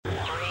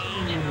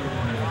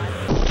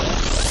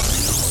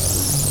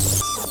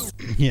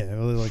Yeah,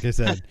 well, like I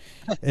said,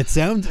 it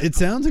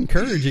sounds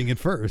encouraging at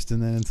first,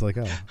 and then it's like,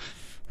 oh,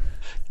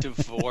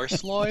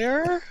 Divorce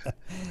lawyer?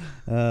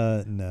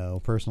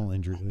 no, personal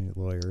injury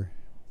lawyer.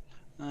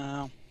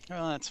 Well,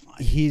 that's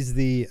fine. He's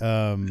the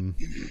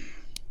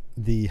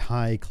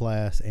high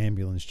class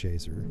ambulance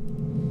chaser.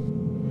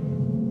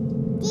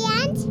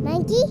 Dance,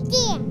 monkey,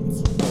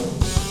 dance.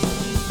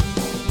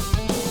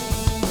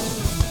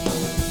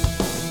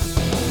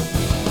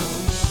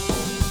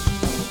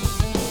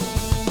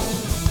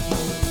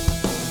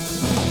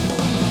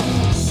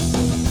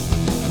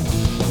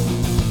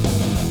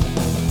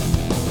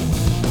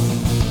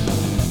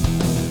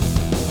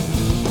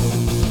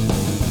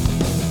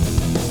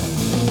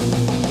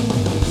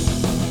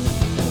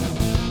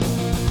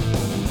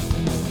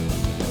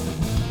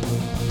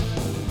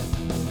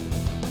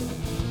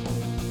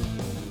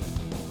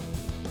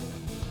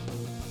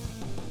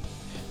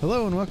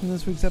 Hello and welcome to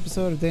this week's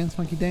episode of Dance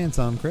Monkey Dance.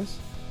 I'm Chris.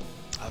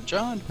 I'm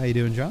John. How you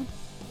doing, John?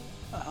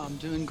 I'm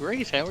doing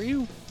great. How are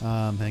you?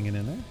 I'm hanging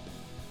in there.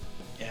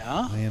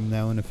 Yeah. I am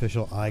now an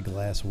official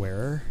eyeglass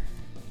wearer.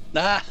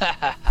 And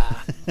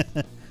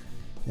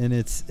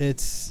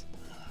it's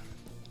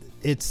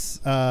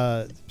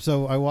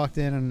so I walked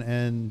in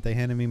and they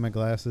handed me my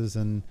glasses,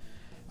 and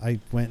I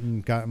went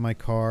and got in my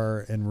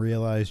car and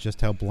realized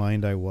just how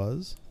blind I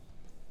was.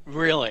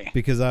 Really?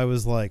 Because I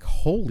was like,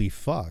 holy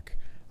fuck,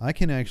 I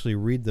can actually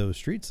read those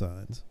street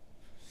signs.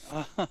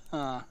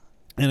 And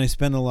I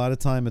spend a lot of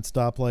time at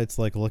stoplights,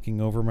 like looking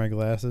over my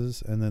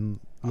glasses and then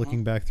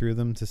looking back through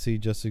them to see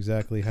just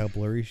exactly how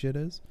blurry shit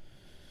is.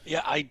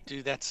 Yeah, I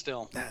do that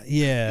still.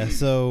 Yeah,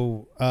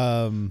 so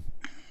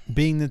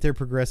being that they're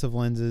progressive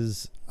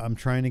lenses, I'm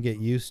trying to get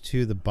used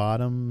to the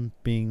bottom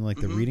being like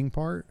the reading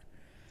part.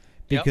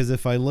 Because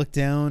if I look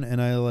down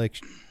and I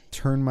like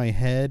turn my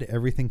head,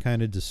 everything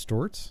kind of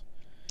distorts.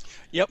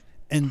 Yep.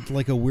 And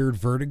like a weird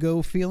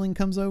vertigo feeling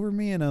comes over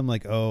me, and I'm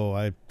like, oh,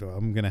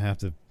 I'm going to have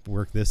to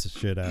work this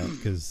shit out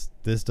because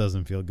this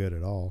doesn't feel good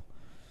at all.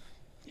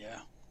 Yeah.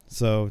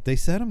 So they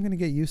said I'm going to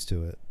get used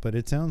to it, but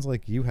it sounds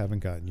like you haven't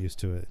gotten used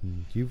to it,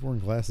 and you've worn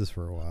glasses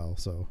for a while,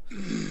 so.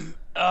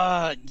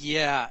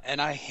 Yeah, and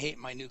I hate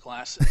my new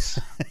glasses.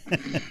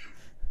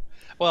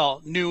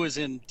 Well, new is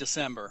in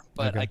December,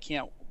 but Okay. I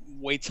can't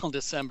wait till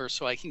December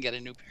so I can get a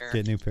new pair.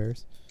 Get new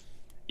pairs?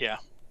 Yeah.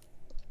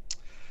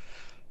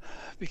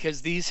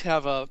 Because these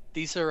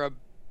are a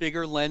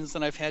bigger lens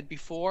than I've had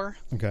before.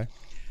 Okay.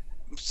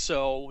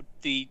 So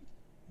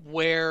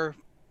where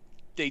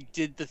they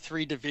did the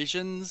three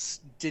divisions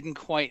didn't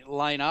quite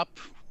line up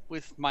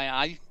with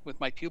my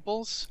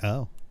pupils.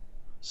 Oh.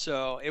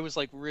 So it was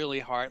like really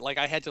hard. Like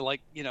I had to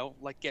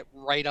get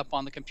right up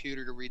on the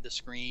computer to read the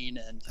screen,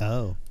 and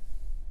Oh.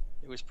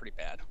 it was pretty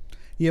bad.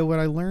 Yeah, what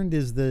I learned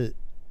is that,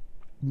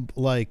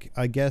 like,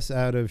 I guess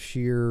out of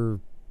sheer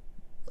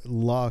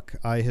luck,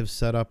 I have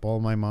set up all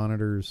my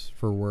monitors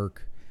for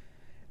work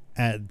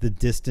at the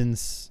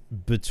distance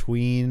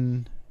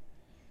between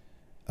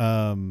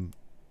the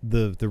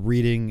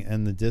reading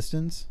and the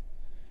distance.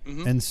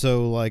 Mm-hmm. And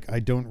so, like,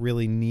 I don't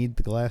really need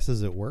the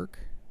glasses at work.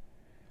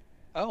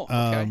 Oh,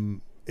 okay.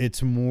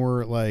 It's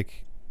more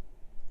like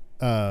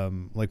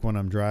when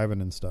I'm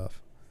driving and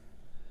stuff.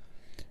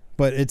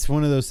 But it's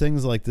one of those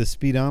things, like the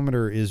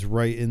speedometer is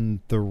right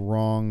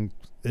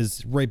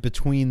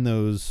between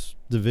those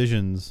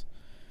divisions.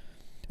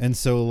 And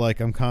so,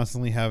 like, I'm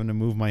constantly having to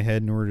move my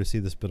head in order to see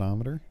the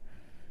speedometer.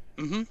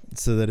 Mm-hmm.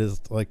 So that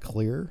is, like,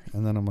 clear.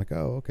 And then I'm like,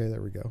 oh, okay,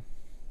 there we go.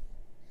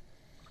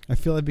 I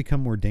feel I've become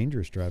more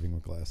dangerous driving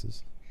with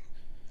glasses.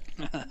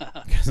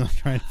 Because I'm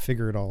trying to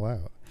figure it all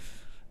out.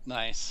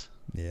 Nice.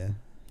 Yeah.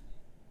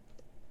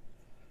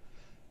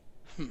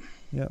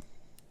 Yep.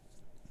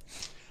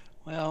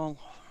 Well,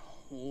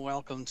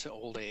 welcome to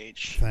old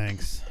age.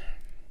 Thanks.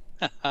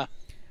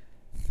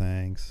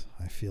 Thanks.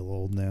 I feel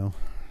old now.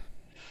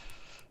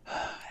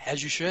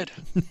 As you should.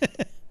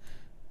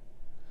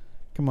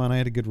 Come on, I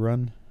had a good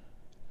run.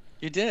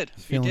 You did.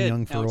 Feeling you did.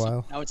 young for a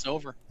while. Now it's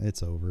over.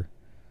 It's over.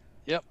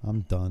 Yep.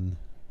 I'm done.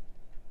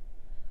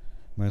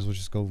 Might as well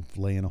just go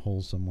lay in a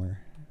hole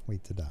somewhere.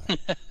 Wait to die.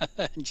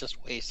 Just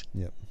wait.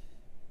 Yep.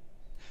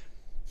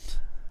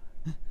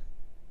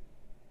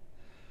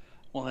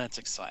 Well, that's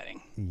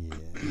exciting. Yeah.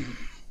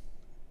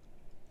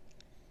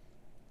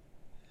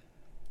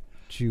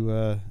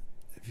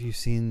 Have you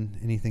seen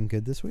anything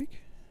good this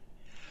week?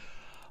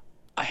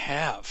 I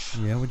have.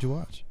 Yeah, what'd you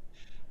watch?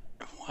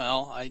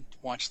 Well, I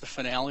watched the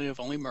finale of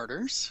Only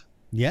Murders.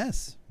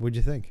 Yes. What'd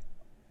you think?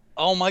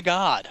 Oh my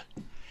God.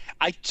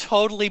 I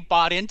totally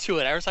bought into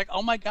it. I was like,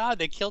 oh my God,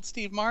 they killed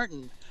Steve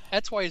Martin.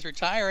 That's why he's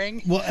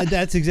retiring. Well,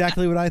 that's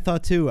exactly what I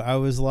thought too. I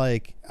was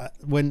like,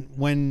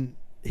 when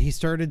he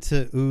started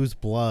to ooze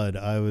blood,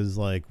 I was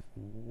like,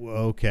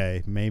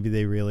 okay, maybe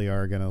they really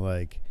are going to,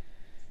 like,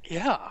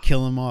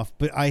 kill him off.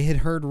 But I had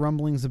heard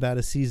rumblings about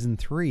a season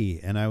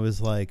 3, and I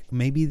was like,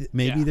 maybe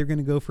they're going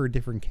to go for a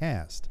different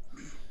cast.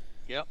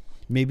 Yep.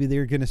 Maybe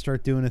they're going to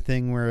start doing a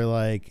thing where,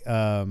 like,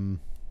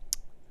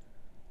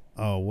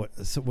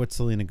 what's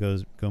Selena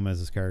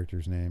Gomez's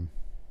character's name?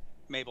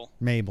 Mabel.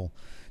 Mabel.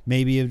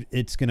 Maybe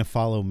it's going to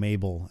follow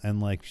Mabel, and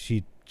like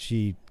she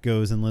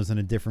goes and lives in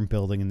a different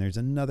building, and there's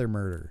another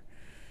murder.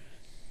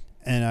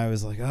 And I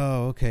was like,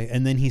 oh, okay.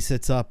 And then he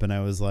sits up, and I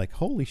was like,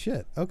 holy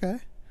shit, okay.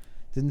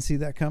 Didn't see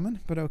that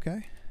coming, but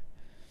okay.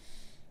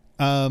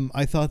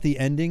 I thought the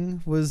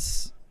ending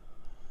was...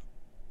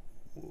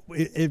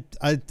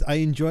 I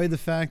enjoy the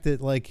fact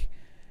that, like,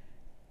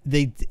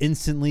 they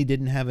instantly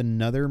didn't have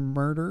another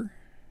murder.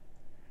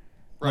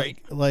 Right.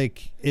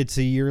 Like it's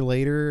a year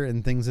later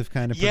and things have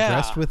kind of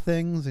progressed with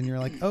things, and you're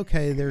like,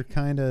 okay, they're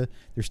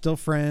still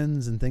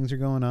friends and things are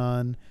going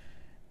on.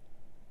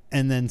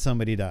 And then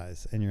somebody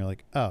dies and you're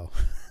like, oh,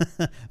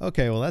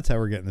 okay, well, that's how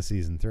we're getting to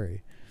season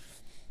 3.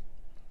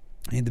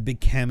 And the big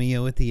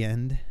cameo at the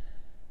end.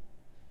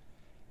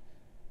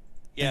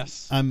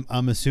 Yes. And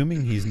I'm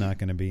assuming he's not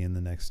going to be in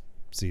the next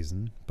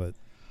season, but...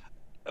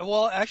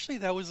 Well, actually,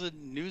 that was a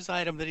news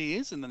item that he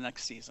is in the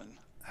next season.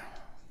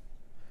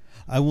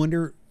 I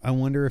wonder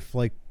if,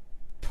 like,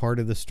 part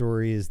of the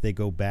story is they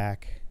go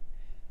back.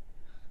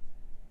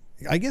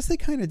 I guess they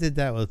kind of did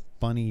that with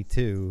Bunny,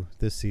 too,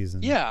 this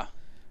season. Yeah.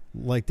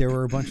 Like, there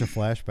were a bunch of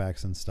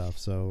flashbacks and stuff,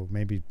 so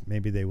maybe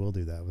they will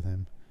do that with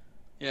him.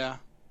 Yeah.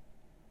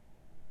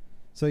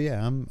 So,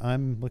 yeah,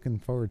 I'm looking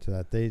forward to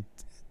that.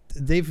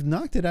 They've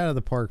knocked it out of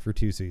the park for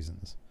 2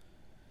 seasons.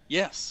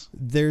 Yes.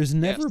 There's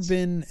never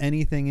been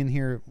anything in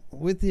here,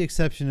 with the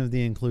exception of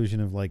the inclusion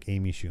of, like,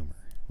 Amy Schumer.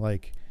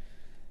 Like...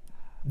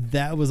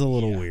 That was a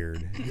little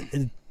weird.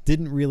 It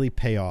didn't really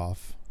pay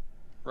off.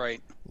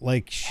 Right.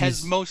 Like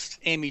as most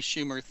Amy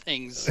Schumer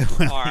things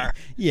are.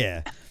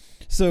 Yeah.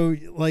 So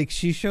like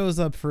she shows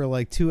up for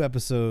like 2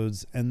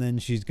 episodes and then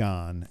she's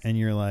gone and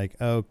you're like,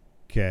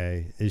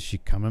 okay, is she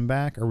coming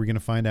back? Are we going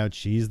to find out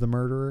she's the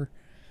murderer?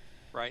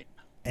 Right.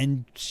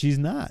 And she's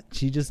not.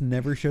 She just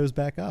never shows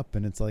back up,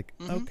 and it's like,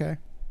 okay.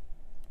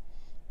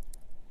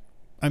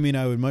 I mean,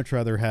 I would much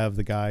rather have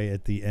the guy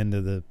at the end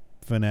of the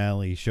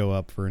finale show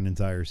up for an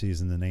entire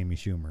season than Amy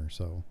Schumer.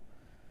 So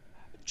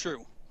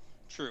true.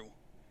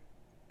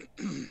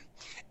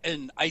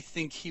 And I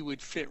think he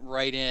would fit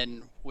right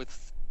in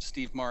with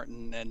Steve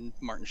Martin and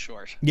Martin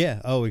Short.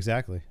 Yeah. Oh,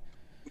 exactly.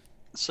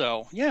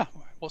 So yeah,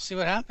 we'll see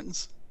what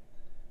happens.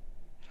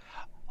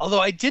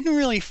 Although I didn't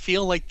really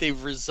feel like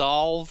they've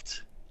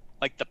resolved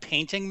like the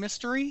painting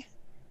mystery,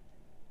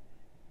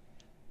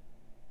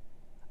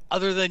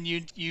 other than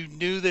you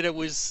knew that it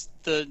was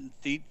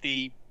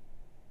the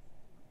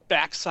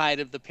backside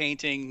of the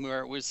painting where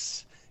it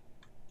was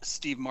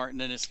Steve Martin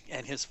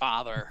and his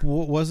father.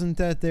 Wasn't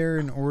that there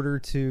in order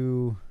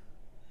to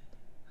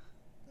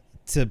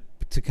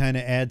kind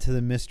of add to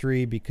the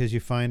mystery, because you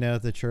find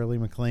out that Shirley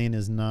MacLaine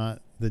is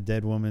not the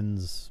dead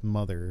woman's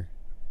mother.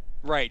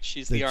 Right,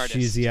 she's the artist.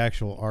 She's the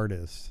actual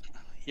artist.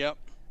 Yep.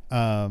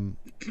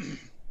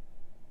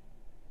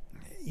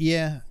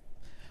 Yeah.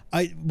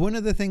 One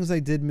of the things I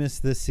did miss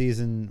this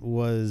season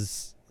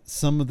was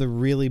some of the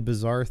really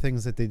bizarre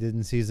things that they did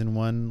in season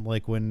 1,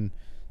 like when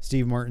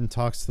Steve Martin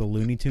talks to the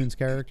Looney Tunes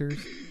characters.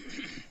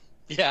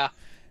 Yeah.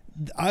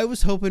 I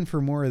was hoping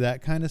for more of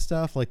that kind of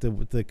stuff, like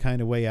the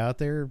kind of way out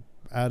there,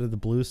 out of the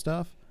blue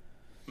stuff.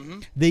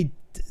 Mm-hmm.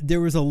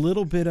 There was a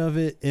little bit of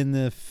it in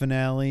the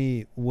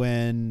finale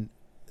when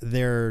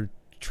they're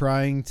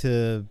trying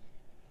to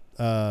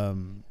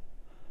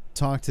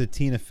talk to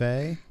Tina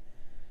Fey.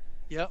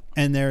 Yep.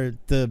 And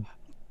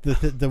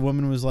the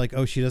woman was like,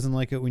 "Oh, she doesn't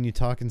like it when you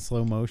talk in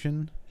slow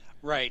motion."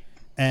 Right.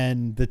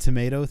 And the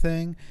tomato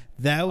thing,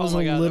 that was a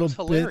little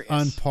bit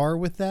on par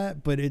with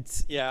that, but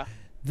it's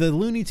the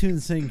Looney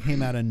Tunes thing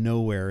came out of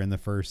nowhere in the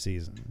first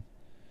season.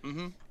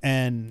 Mm-hmm.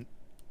 And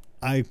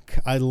I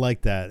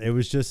like that. It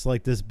was just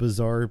like this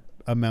bizarre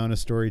amount of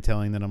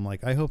storytelling that I'm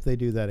like, I hope they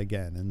do that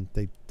again, and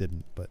they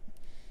didn't, but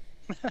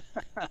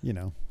you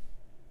know.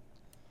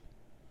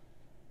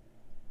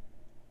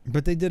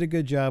 But they did a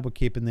good job with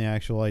keeping the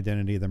actual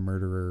identity of the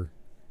murderer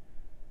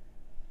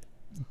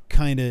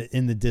kind of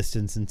in the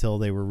distance until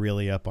they were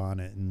really up on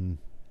it, and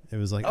it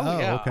was like,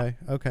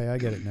 okay, I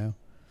get it now.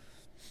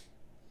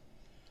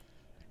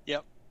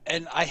 Yep.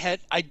 And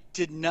I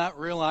did not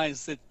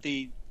realize that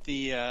the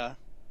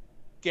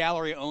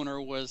gallery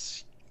owner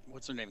was,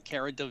 what's her name,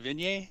 Cara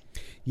Delevingne?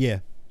 Yeah.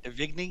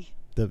 Delevingne?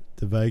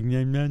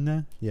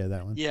 Delevingne? Yeah,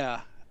 that one.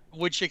 Yeah.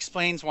 Which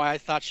explains why I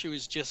thought she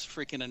was just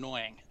freaking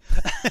annoying.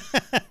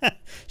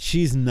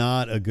 She's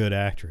not a good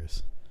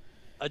actress.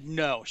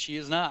 No, she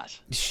is not.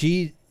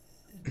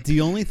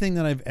 The only thing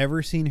that I've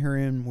ever seen her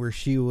in where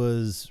she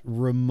was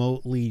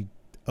remotely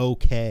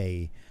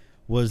okay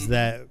was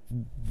that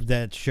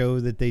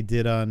show that they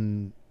did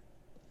on,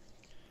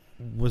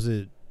 was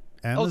it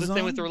Amazon? Oh, the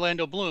thing with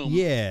Orlando Bloom.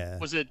 Yeah.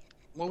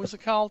 What was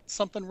it called?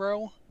 Something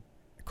Row?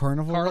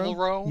 Carnival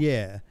Row?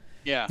 Yeah.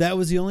 Yeah. That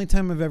was the only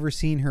time I've ever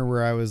seen her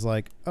where I was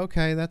like,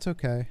 okay, that's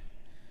okay.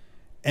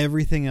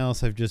 Everything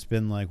else I've just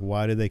been like,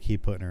 why do they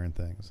keep putting her in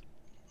things?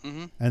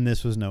 Mm-hmm. And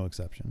this was no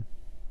exception.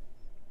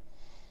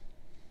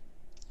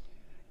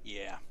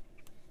 Yeah.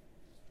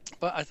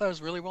 But I thought it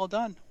was really well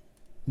done.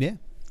 Yeah.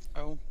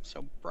 Oh,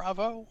 so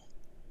bravo.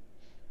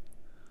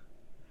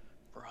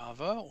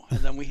 Bravo. And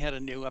then we had a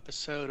new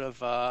episode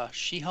of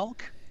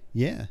She-Hulk.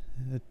 Yeah.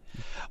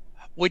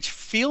 Which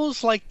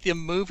feels like the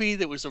movie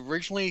that was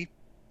originally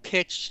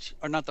pitched,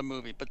 or not the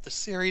movie, but the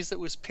series that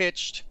was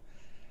pitched.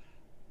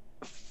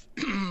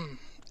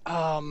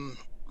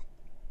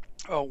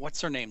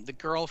 What's her name? The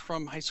girl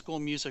from High School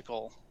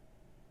Musical.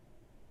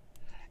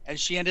 And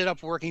she ended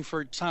up working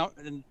for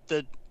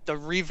the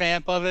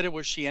revamp of it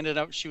was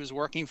she was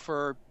working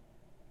for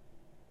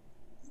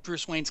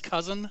Bruce Wayne's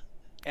cousin,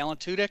 Alan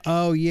Tudyk.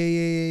 Oh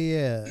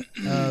yeah.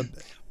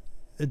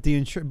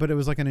 But it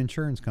was like an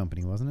insurance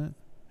company, wasn't it?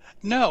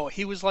 No,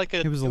 it was like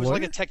a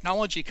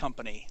technology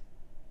company.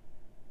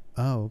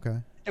 Oh, okay.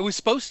 It was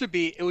supposed to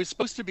be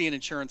an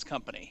insurance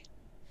company.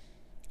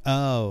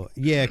 Oh,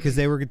 yeah, because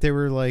they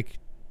were like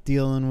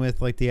dealing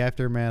with like the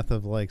aftermath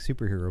of like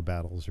superhero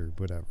battles or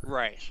whatever.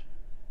 Right.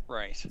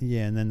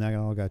 Yeah, and then that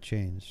all got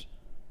changed.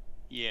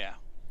 Yeah.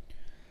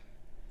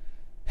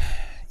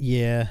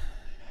 Yeah.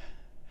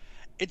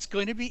 It's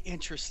going to be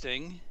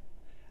interesting.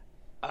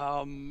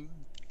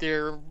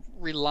 They're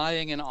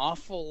relying an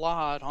awful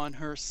lot on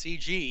her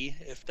CG,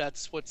 if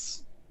that's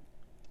what's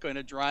going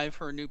to drive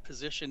her new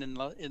position in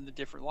the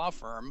different law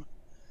firm.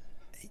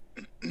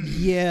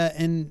 Yeah,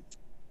 and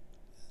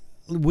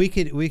we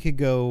could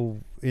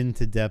go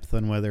into depth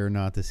on whether or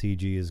not the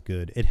CG is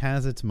good. It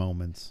has its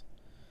moments.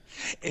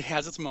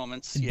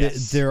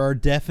 Yes. There are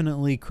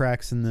definitely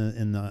cracks in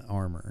the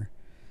armor.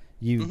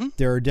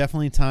 There are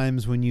definitely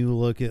times when you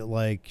look at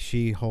like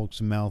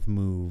She-Hulk's mouth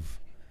move,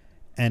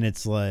 and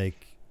it's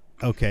like,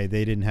 okay,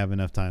 they didn't have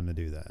enough time to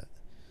do that.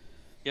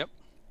 Yep.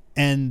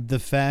 And the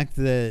fact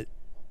that,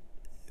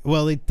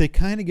 well, they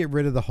kind of get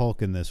rid of the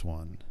Hulk in this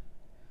one.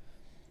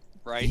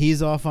 Right.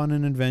 He's off on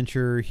an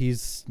adventure.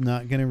 He's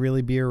not going to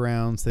really be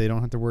around, so they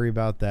don't have to worry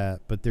about that.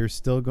 But there's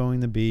still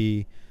going to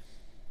be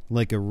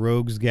like a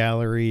rogues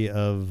gallery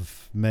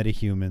of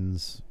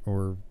metahumans,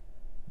 or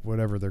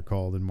whatever they're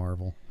called in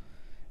Marvel,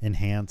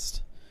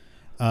 enhanced.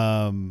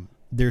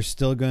 There's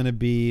still going to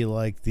be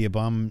like the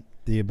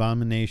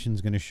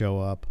Abomination's going to show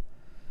up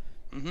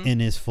in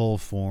his full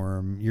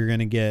form. You're going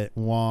to get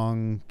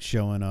Wong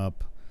showing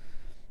up.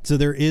 So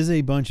there is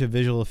a bunch of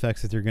visual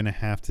effects that they're going to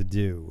have to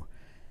do.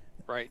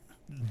 Right.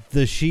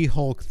 The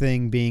She-Hulk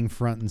thing being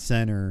front and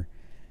center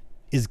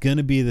is going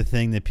to be the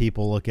thing that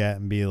people look at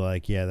and be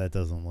like, yeah, that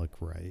doesn't look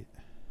right.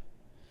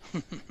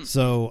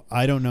 So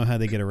I don't know how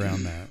they get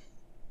around that,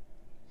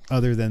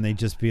 other than they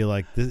just be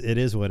like, it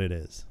is what it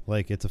is.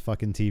 Like, it's a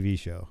fucking TV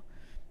show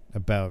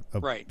about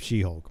a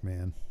She-Hulk,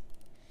 man.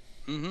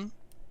 Mm-hmm.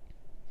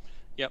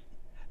 Yep.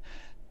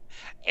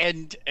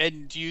 And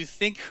do you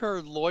think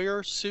her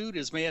lawyer suit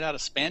is made out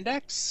of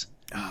spandex?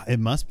 It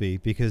must be,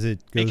 because it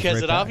goes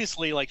right back.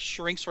 Obviously like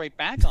shrinks right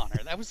back on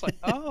her. That was like,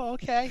 oh,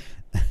 okay.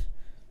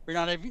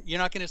 You're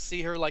not going to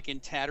see her like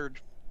in tattered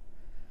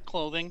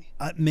clothing.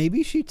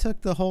 Maybe she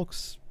took the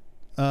Hulk's,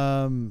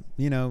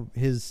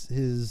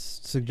 his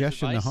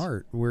suggestion to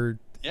heart, where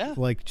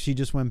like she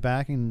just went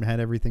back and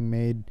had everything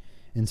made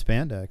in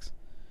spandex.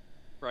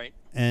 Right.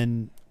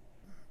 And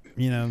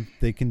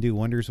they can do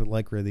wonders with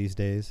Lycra these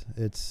days.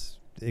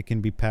 It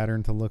can be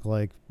patterned to look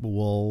like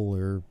wool,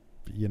 or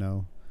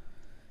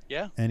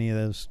any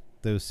of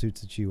those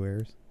suits that she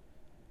wears.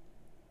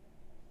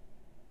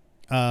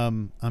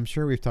 I'm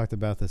sure we've talked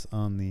about this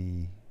on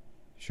the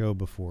show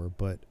before,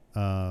 but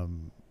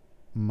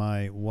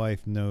my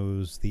wife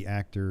knows the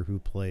actor who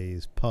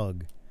plays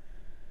Pug,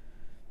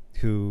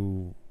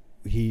 who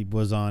he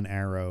was on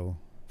Arrow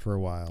for a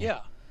while. Yeah.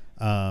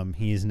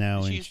 He is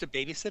now she used to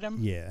babysit him?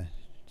 Yeah.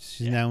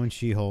 She's now in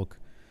She-Hulk.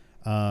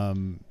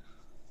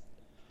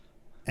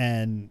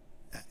 And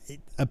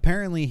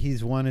apparently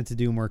he's wanted to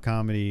do more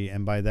comedy,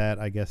 and by that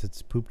I guess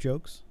it's poop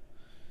jokes.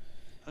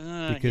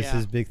 Because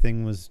his big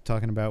thing was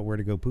talking about where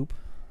to go poop.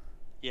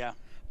 Yeah.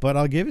 But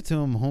I'll give it to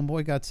him.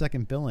 Homeboy got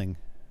second billing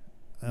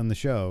on the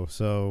show,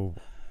 so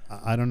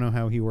I don't know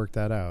how he worked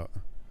that out.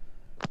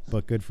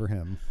 But good for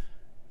him.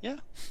 Yeah.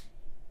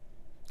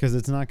 Because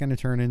it's not going to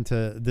turn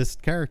into... This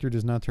character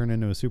does not turn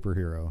into a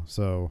superhero,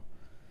 so...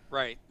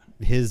 Right.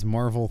 His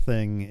Marvel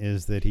thing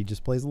is that he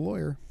just plays a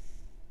lawyer.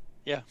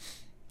 Yeah.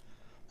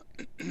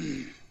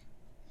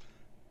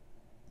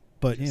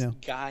 But,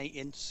 guy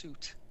in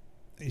suit.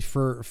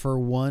 For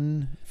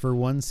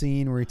one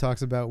scene where he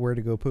talks about where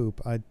to go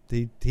poop,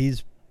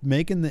 he's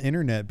making the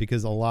internet,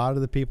 because a lot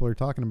of the people are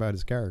talking about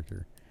his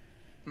character.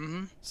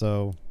 Mm-hmm.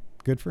 So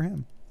good for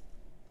him.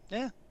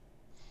 Yeah.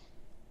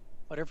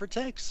 Whatever it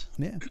takes.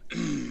 Yeah.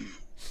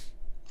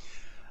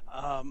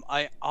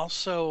 I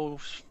also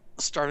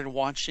started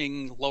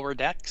watching Lower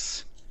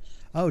Decks.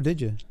 Oh, did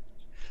you?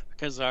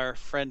 Because our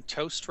friend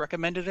Toast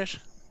recommended it.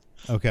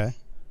 Okay.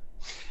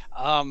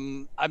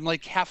 I'm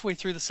like halfway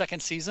through the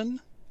second season.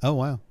 Oh,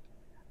 wow.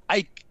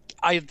 I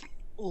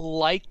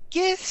like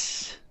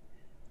it.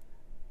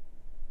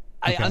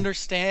 Okay. I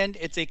understand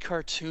it's a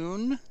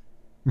cartoon.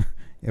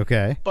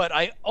 Okay. But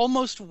I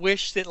almost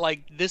wish that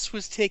like this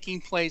was taking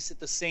place at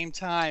the same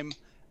time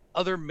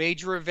other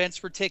major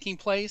events were taking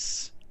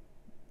place.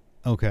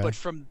 Okay. But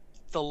from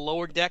the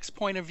Lower Decks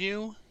point of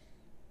view.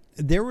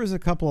 There was a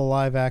couple of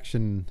live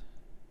action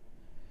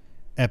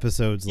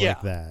episodes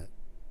like that.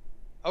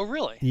 Oh,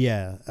 really?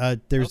 Yeah.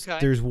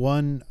 There's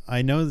one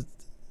I know.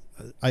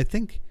 I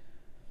think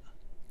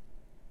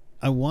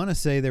I want to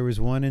say there was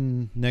one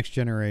in Next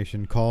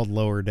Generation called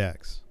Lower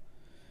Decks.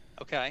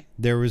 Okay.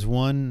 There was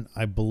one,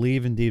 I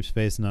believe, in Deep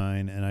Space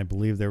Nine, and I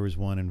believe there was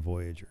one in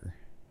Voyager.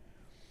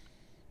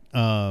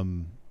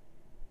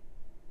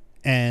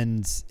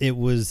 And it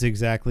was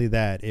exactly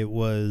that. It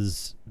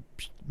was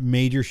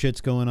major shit's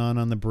going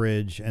on the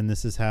bridge, and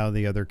this is how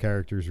the other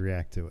characters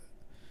react to it.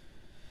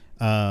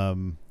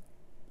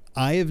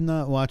 I have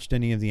not watched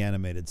any of the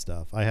animated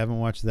stuff. I haven't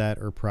watched that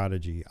or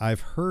Prodigy. I've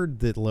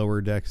heard that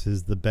Lower Decks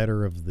is the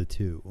better of the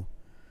two.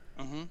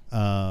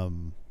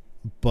 Mm-hmm.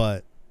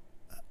 But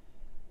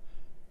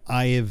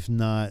I have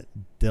not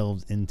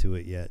delved into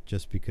it yet,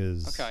 just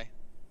because. Okay.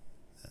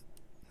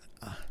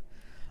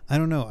 I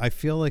don't know. I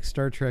feel like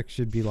Star Trek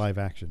should be live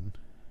action.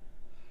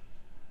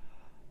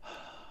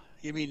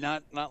 You mean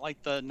not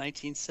like the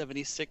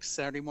 1976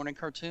 Saturday morning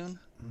cartoon?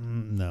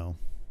 No.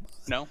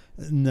 No?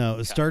 No.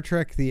 Okay. Star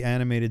Trek, the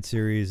animated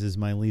series, is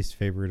my least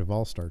favorite of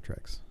all Star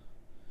Treks.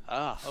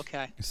 Ah,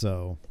 okay.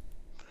 So,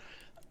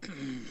 I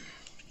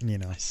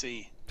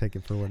see. Take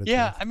it for what it's worth.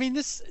 Yeah, I mean,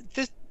 this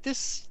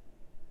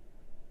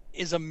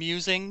is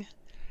amusing.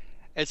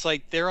 It's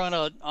like they're on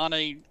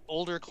a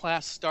older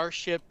class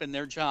starship, and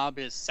their job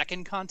is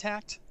second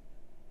contact.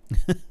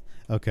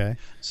 Okay.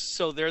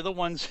 So they're the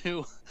ones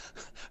who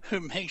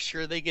make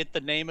sure they get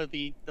the name of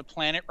the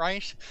planet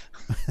right.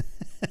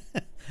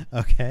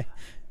 Okay.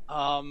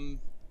 One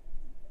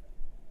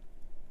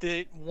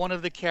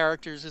of the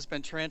characters has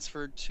been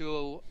transferred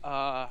to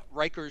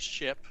Riker's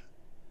ship,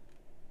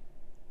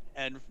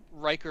 and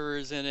Riker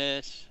is in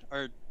it,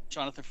 or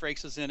Jonathan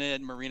Frakes is in it,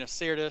 and Marina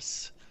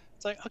Sirtis.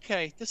 It's like,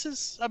 okay, this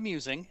is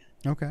amusing.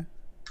 Okay.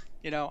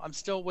 I'm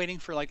still waiting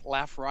for like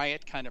Laugh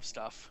Riot kind of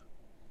stuff.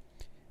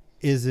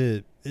 Is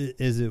it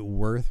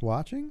worth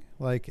watching,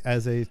 like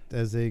as a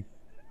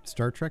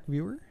Star Trek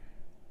viewer?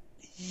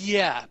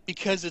 Yeah,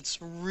 because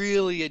it's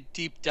really a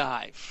deep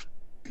dive.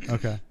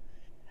 Okay.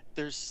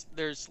 There's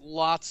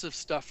lots of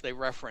stuff they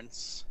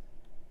reference.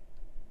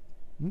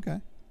 Okay.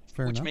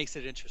 Fair enough. Which makes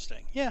it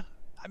interesting. Yeah.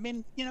 I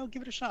mean,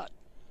 give it a shot.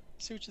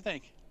 See what you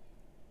think.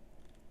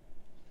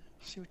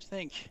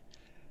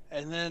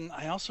 And then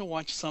I also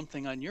watched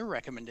something on your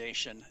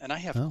recommendation, and I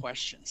have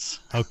questions.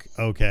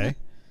 Okay.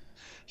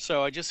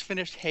 So I just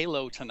finished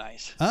Halo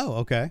tonight. Oh,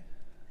 okay.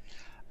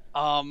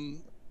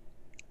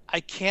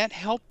 I can't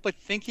help but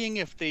thinking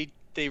if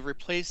they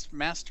replaced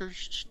Master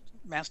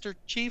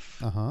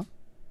Chief,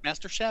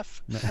 Master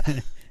Chef,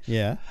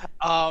 yeah,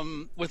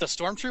 with a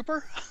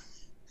stormtrooper,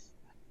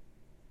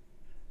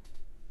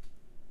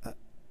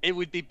 it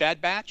would be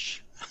Bad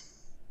Batch.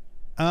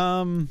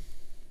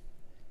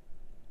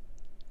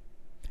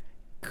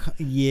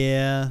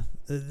 Yeah,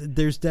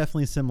 there's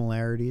definitely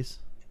similarities.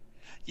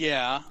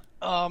 Yeah.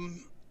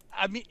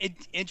 I mean,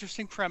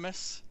 interesting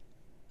premise.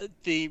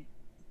 The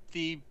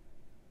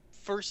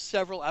first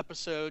several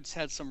episodes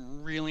had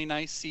some really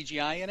nice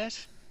CGI in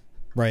it.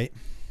 Right.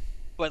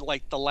 But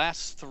like the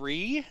last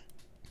 3,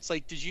 it's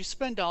like, did you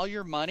spend all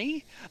your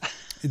money?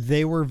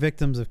 They were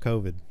victims of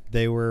COVID.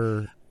 They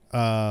were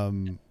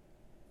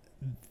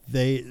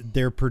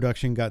their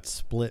production got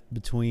split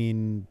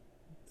between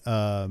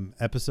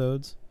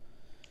episodes.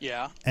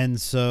 Yeah.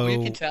 And so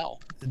you can tell.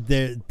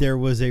 There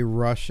was a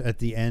rush at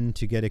the end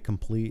to get it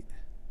complete,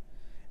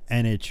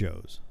 and it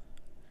shows.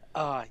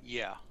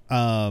 Yeah.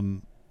 I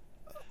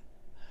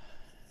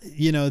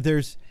know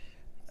there's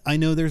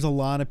a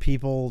lot of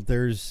people.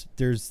 There's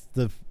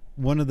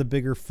one of the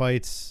bigger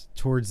fights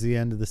towards the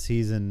end of the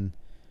season.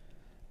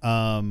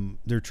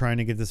 They're trying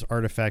to get this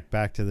artifact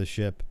back to the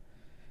ship,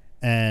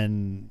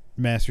 and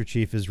Master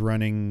Chief is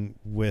running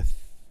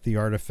with the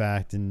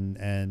artifact,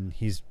 and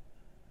he's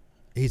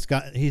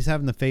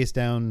having to face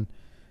down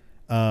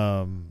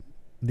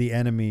the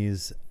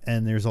enemies,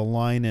 and there's a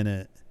line in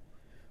it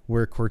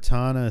where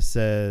Cortana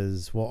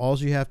says, well, all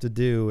you have to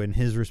do, and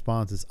his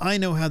response is, I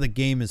know how the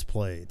game is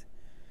played.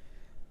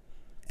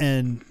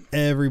 And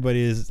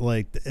everybody is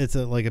like, it's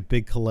like a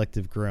big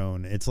collective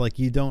groan. It's like,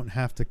 you don't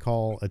have to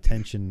call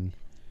attention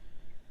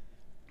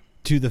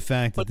to the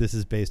fact that this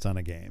is based on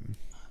a game.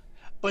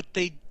 But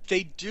they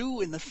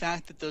do, in the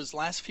fact that those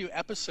last few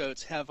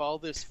episodes have all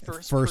this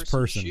first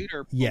person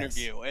shooter point of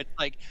view. It's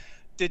like,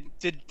 did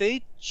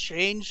they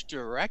change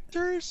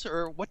directors,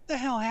 or what the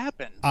hell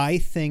happened? I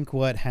think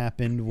what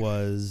happened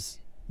was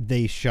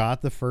they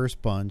shot the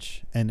first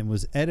bunch, and it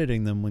was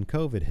editing them when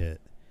COVID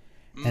hit.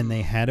 And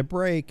they had a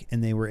break,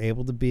 and they were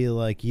able to be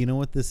like, you know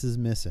what this is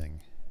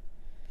missing?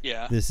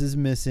 Yeah. This is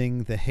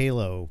missing the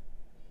Halo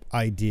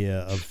idea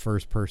of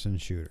first-person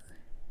shooter.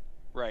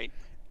 Right.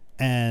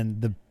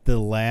 And the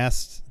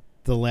last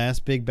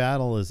big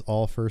battle is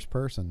all first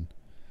person.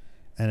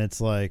 And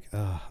it's like,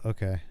 oh,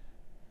 okay.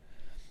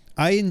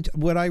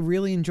 What I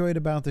really enjoyed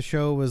about the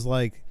show was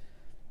like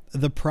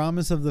the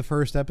promise of the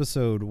first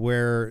episode,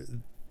 where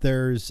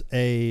there's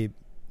a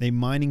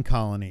mining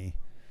colony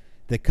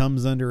that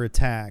comes under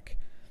attack,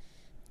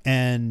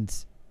 and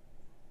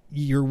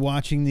you're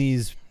watching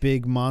these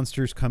big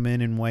monsters come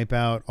in and wipe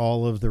out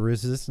all of the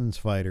resistance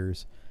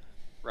fighters.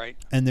 Right.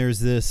 And there's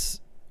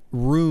this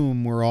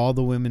room where all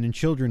the women and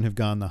children have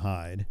gone to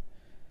hide.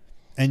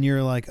 And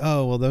you're like,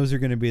 oh, well, those are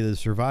going to be the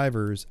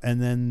survivors.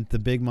 And then the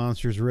big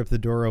monsters rip the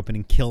door open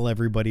and kill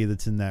everybody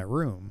that's in that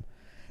room.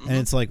 Mm-hmm. And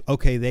it's like,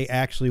 okay, they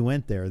actually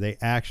went there. They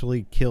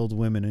actually killed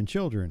women and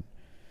children,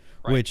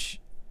 right. Which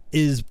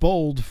is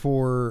bold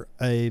for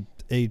a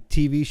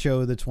TV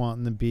show that's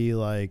wanting to be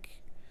like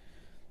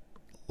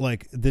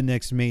the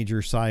next major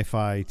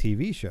sci-fi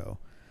TV show.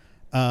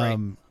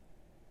 Right.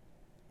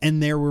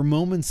 And there were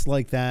moments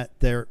like that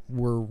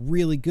were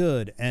really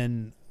good.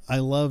 And I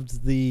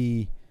loved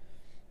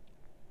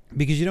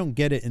because you don't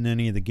get it in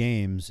any of the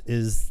games,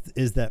 is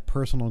that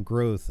personal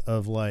growth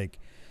of like,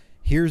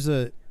 here's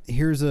a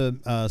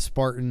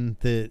Spartan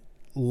that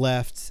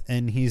left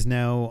and he's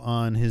now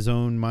on his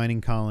own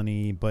mining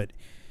colony, but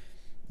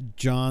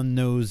John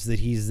knows that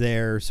he's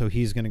there, so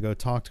he's going to go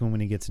talk to him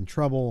when he gets in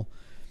trouble.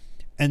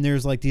 And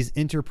there's like these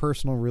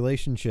interpersonal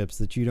relationships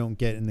that you don't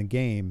get in the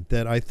game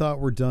that I thought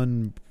were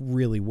done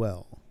really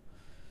well.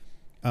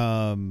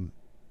 But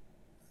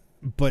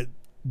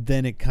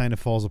then it kind of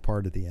falls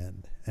apart at the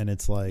end. And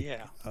it's like,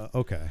 yeah.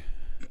 Okay.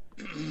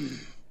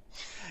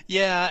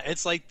 Yeah,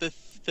 it's like the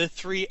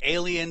three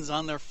aliens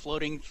on their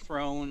floating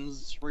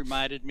thrones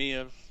reminded me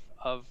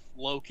of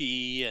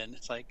Loki, and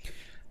it's like,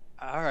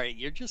 all right,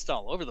 you're just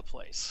all over the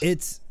place.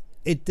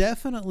 It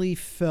definitely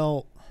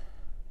felt,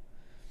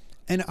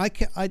 and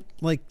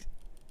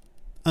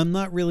I'm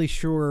not really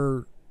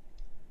sure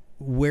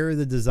where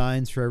the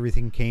designs for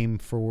everything came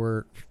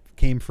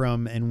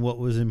from and what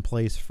was in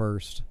place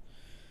first.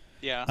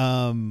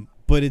 Yeah.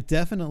 But it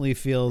definitely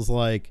feels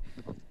like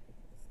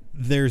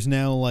there's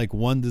now like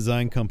one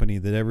design company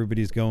that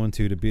everybody's going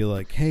to be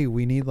like, hey,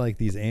 we need like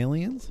these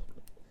aliens.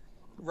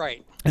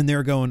 Right. And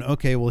they're going,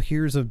 okay, well,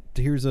 here's a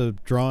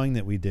drawing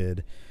that we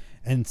did.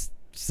 And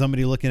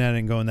somebody looking at it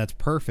and going, that's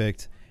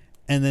perfect.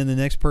 And then the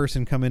next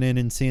person coming in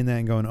and seeing that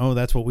and going, oh,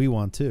 that's what we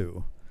want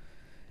too.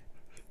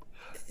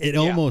 It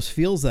almost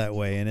feels that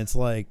way. And it's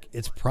like,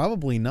 it's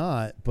probably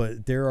not,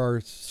 but there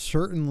are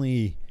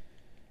certainly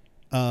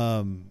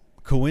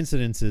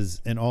coincidences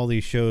in all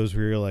these shows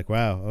where you're like,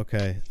 wow,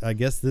 okay, I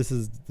guess this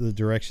is the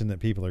direction that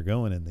people are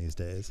going in these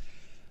days.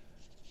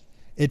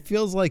 It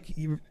feels like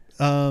when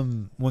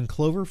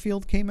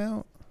Cloverfield came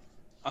out,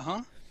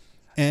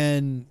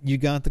 and you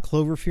got the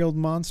Cloverfield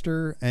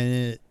monster and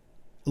it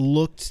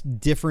looked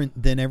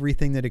different than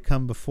everything that had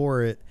come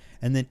before it,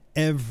 and then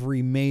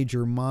every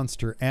major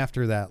monster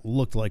after that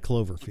looked like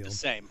Cloverfield. The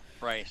same,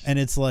 right? And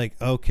it's like,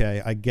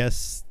 okay, I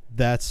guess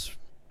that's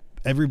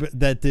everybody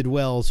that did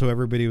well, so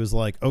everybody was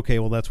like, okay,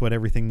 well, that's what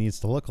everything needs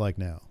to look like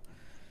now.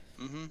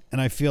 Mm-hmm.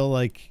 And I feel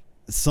like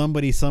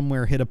somebody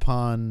somewhere hit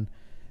upon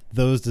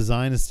those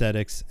design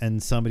aesthetics,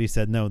 and somebody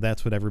said, no,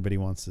 that's what everybody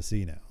wants to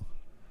see now,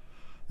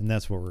 and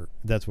that's what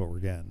we're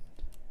getting.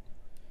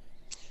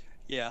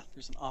 Yeah,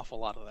 there's an awful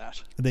lot of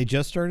that. They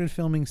just started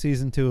filming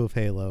season 2 of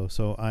Halo,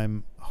 so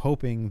I'm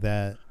hoping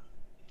that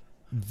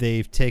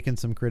they've taken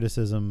some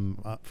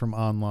criticism from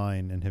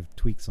online and have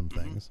tweaked some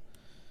things.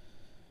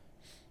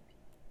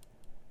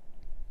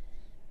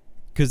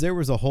 Because there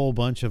was a whole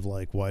bunch of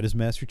like, why does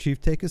Master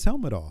Chief take his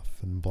helmet off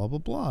and blah blah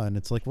blah, and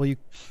it's like, well,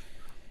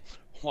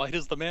 why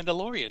does the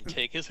Mandalorian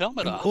take his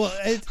helmet off? Well,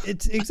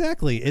 it's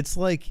exactly, it's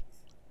like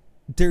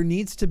there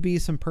needs to be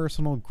some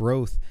personal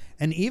growth,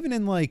 and even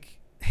in like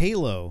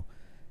Halo,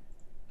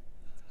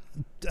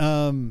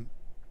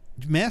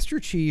 Master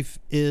Chief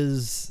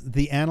is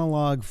the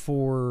analog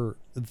for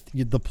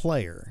the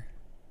player,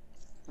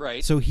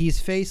 right? So he's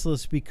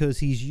faceless because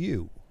he's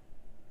you,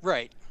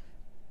 right?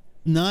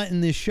 Not in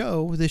this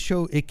show. This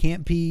show, it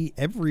can't be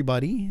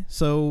everybody,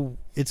 so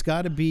it's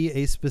got to be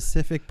a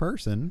specific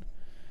person.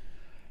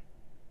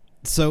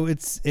 So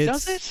it's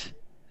does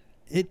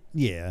it?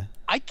 Yeah.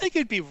 I think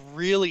it'd be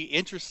really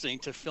interesting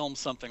to film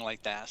something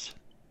like that.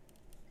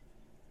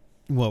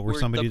 What, where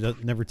somebody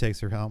never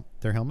takes their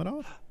helmet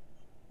off?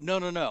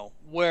 No.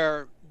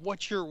 Where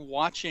what you're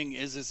watching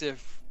is as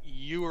if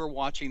you are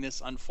watching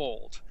this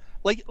unfold,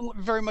 like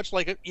very much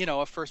like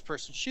a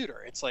first-person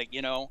shooter. It's like,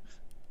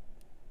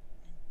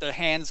 the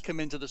hands come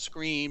into the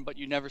screen, but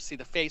you never see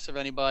the face of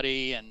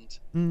anybody, and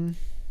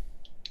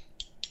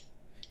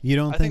you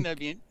don't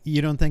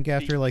think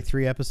after like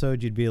 3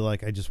 episodes you'd be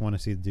like, I just want to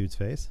see the dude's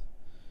face?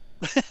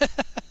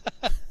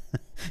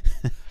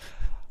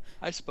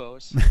 I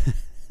suppose.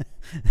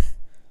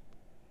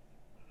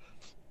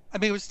 I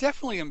mean, it was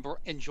definitely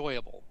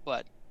enjoyable,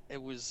 but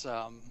it was,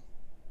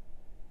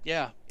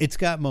 yeah. It's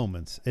got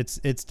moments.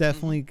 It's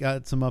definitely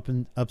got some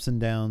ups and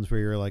downs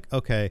where you're like,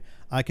 okay,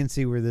 I can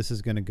see where this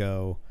is going to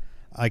go.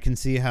 I can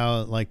see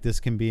how like this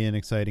can be an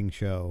exciting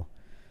show.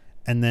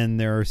 And then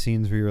there are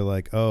scenes where you're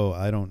like, oh,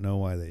 I don't know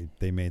why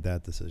they made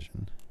that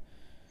decision.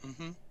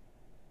 Mm-hmm.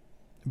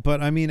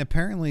 But I mean,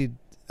 apparently,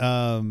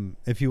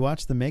 if you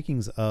watch the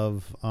makings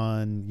of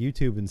on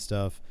YouTube and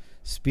stuff,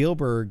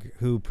 Spielberg,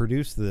 who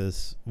produced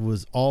this,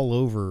 was all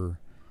over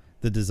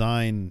the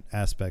design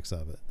aspects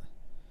of it.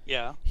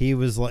 Yeah. He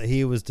was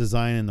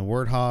designing the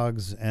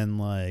warthogs and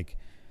like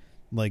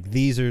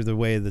these are the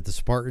way that the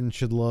Spartans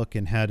should look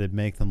and how to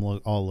make them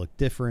all look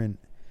different,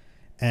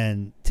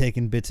 and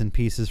taking bits and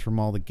pieces from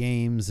all the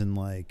games and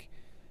like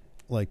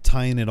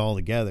tying it all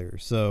together.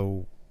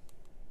 So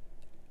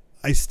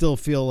I still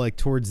feel like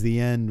towards the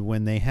end,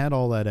 when they had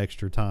all that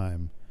extra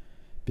time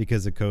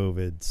because of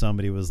COVID,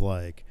 somebody was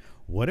like,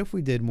 what if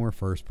we did more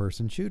first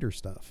person shooter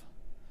stuff?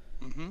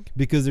 Mm-hmm.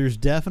 Because there's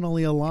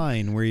definitely a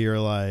line where you're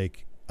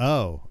like,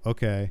 oh,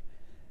 okay,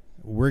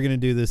 we're going to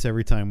do this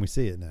every time we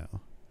see it now.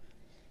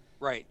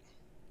 Right.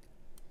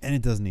 And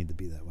it doesn't need to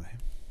be that way.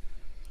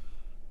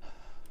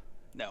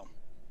 No.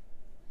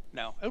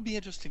 It'll be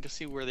interesting to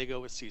see where they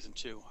go with season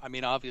 2. I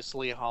mean,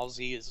 obviously,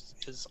 Halsey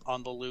is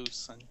on the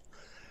loose, and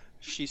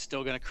she's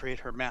still going to create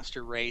her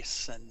master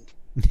race, and,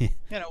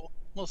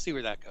 we'll see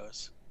where that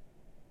goes.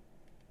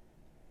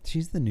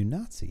 She's the new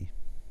Nazi.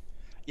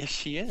 Yes,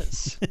 she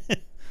is. I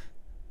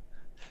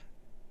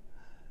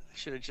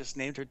should have just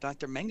named her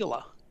Dr.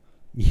 Mengele.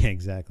 Yeah,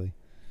 exactly.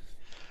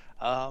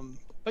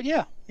 But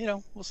yeah,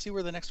 we'll see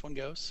where the next one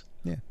goes.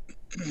 Yeah.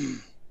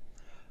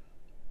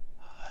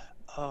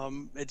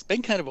 It's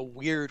been kind of a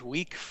weird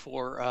week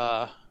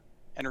for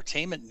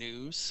entertainment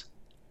news.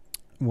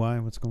 Why?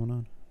 What's going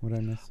on? What did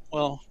I miss?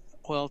 Well,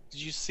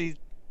 did you see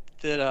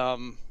that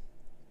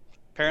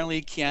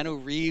apparently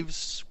Keanu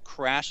Reeves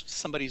crashed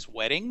somebody's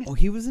wedding? Oh,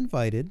 he was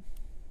invited.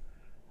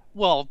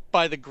 Well,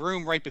 by the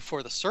groom right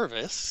before the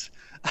service.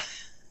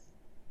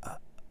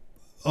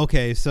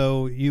 Okay,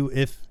 so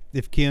if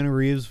Keanu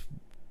Reeves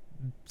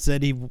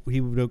said he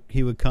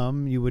would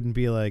come, you wouldn't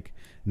be like,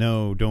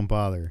 no, don't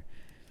bother.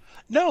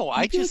 No,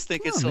 I just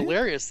think it's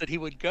hilarious that he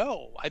would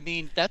go. I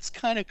mean, that's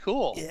kind of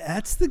cool. Yeah,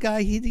 that's the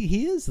guy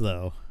he is,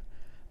 though.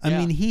 I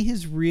mean, he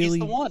has really... He's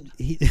the one.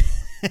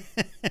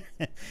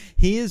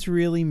 He has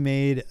really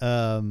made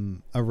a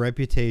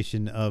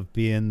reputation of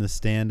being the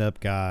stand-up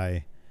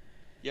guy.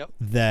 Yep.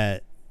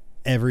 That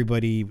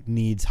everybody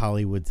needs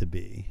Hollywood to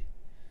be.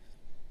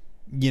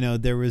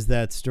 There was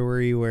that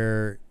story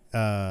where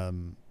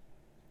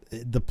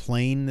the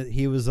plane that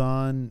he was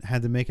on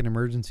had to make an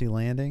emergency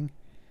landing.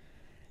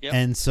 Yep.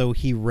 And so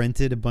he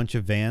rented a bunch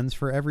of vans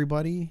for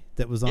everybody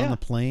that was on the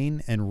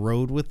plane and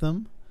rode with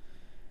them.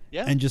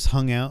 Yeah. And just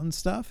hung out and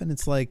stuff. And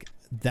it's like,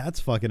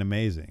 that's fucking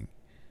amazing.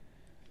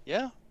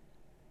 Yeah.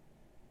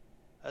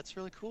 That's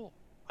really cool.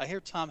 I hear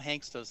Tom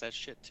Hanks does that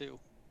shit too.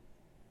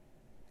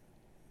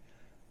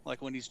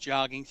 Like when he's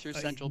jogging through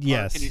Central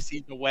Park and he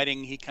sees the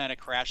wedding, he kind of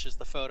crashes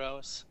the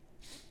photos.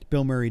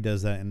 Bill Murray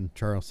does that in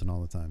Charleston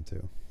all the time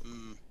too.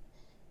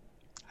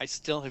 I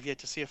still have yet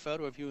to see a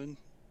photo of you and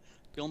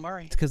Bill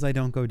Murray. It's because I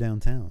don't go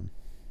downtown.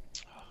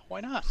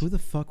 Why not? Who the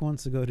fuck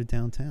wants to go to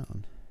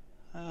downtown?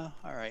 All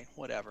right,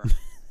 whatever.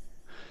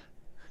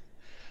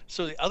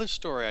 So the other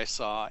story I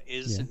saw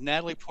is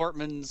Natalie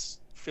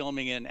Portman's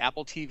filming an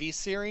Apple TV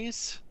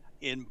series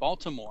in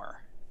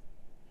Baltimore.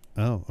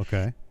 Oh,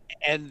 okay.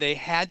 And they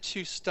had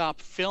to stop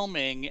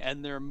filming,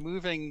 and they're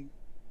moving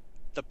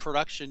the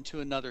production to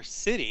another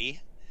city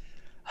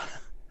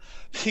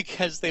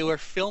because they were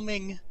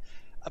filming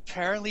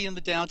apparently in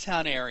the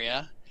downtown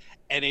area,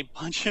 and a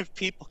bunch of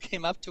people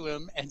came up to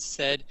him and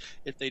said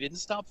if they didn't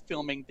stop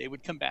filming, they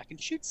would come back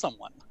and shoot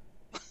someone.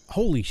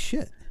 Holy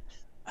shit.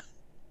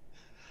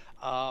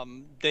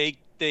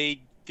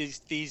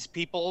 These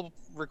people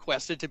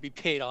requested to be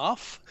paid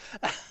off.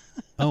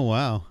 Oh,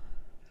 wow.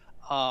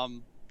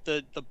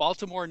 The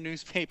Baltimore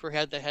newspaper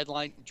had the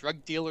headline,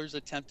 drug dealers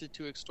attempted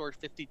to extort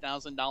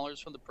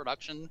 $50,000 from the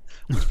production,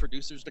 which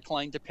producers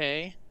declined to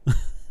pay.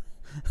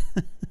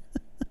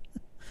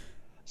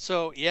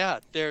 So yeah,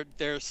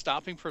 they're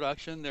stopping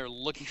production. They're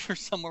looking for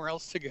somewhere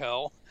else to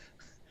go.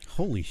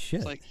 Holy shit.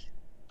 It's like,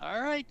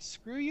 all right,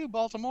 screw you,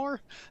 Baltimore.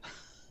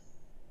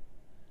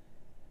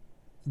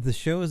 The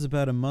show is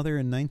about a mother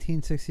in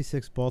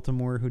 1966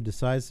 Baltimore who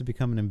decides to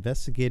become an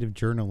investigative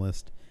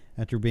journalist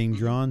after being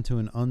drawn to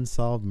an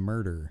unsolved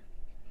murder.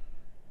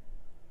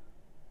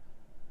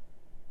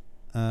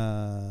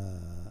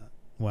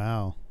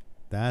 Wow.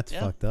 That's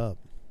fucked up.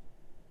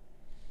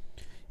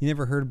 You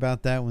never heard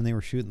about that when they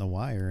were shooting The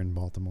Wire in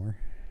Baltimore?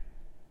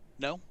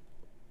 No.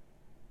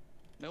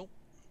 Nope.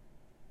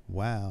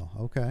 Wow.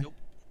 Okay. Nope.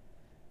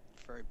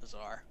 Very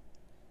bizarre.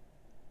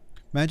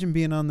 Imagine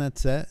being on that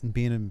set and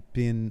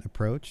being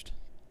approached.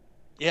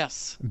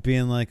 Yes.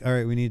 Being like, all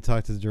right, we need to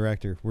talk to the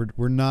director.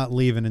 We're not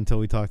leaving until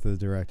we talk to the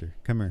director.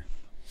 Come here.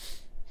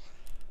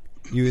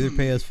 You either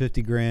pay us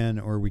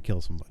 $50,000 or we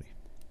kill somebody.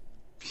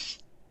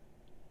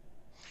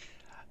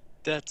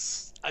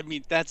 That's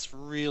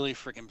really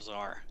freaking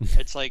bizarre.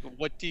 It's like,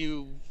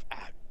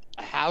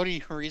 how do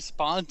you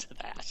respond to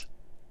that?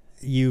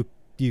 You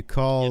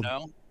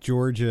call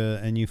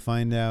Georgia and you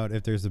find out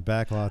if there's a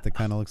backlot that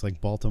kind of looks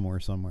like Baltimore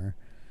somewhere.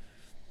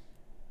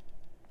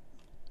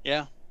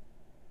 Yeah.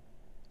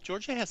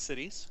 Georgia has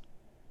cities.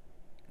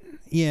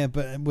 Yeah,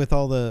 but with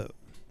all the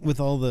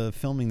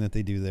filming that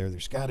they do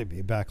there's got to be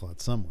a backlot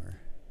somewhere.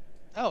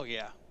 Oh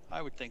yeah,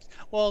 I would think.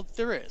 Well,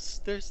 there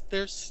is.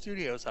 There's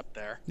studios up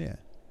there. Yeah.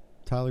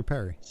 Tyler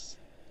Perry.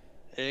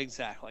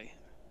 Exactly.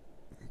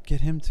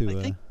 Get him to.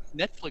 I think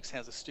Netflix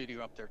has a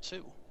studio up there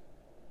too.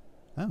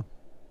 Oh.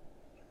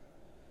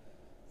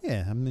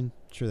 Yeah, I'm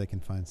sure they can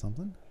find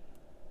something.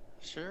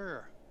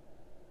 Sure.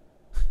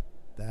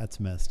 That's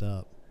messed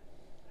up.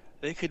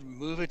 They could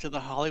move it to the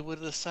Hollywood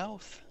of the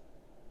South.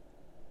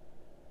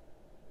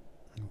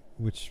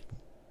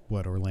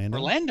 What, Orlando?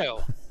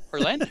 Orlando.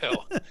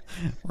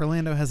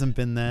 Orlando hasn't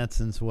been that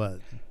since what?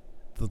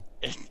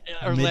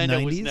 Orlando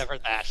mid-90s? was never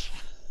that.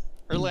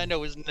 Orlando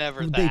was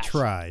never that. They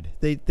tried.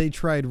 They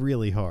tried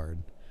really hard.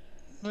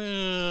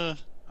 I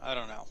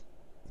don't know.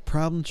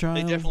 Problem Child?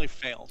 They definitely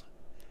failed.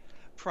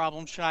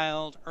 Problem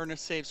Child,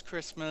 Ernest Saves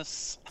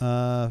Christmas.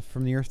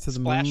 From the Earth to the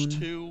Splash Moon.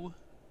 2.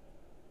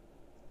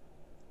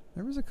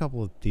 There was a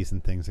couple of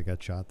decent things that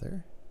got shot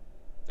there.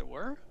 There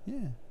were?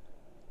 Yeah.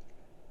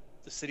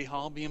 The City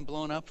Hall being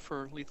blown up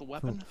for Lethal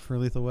Weapon? For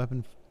Lethal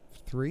Weapon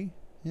 3?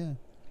 Yeah.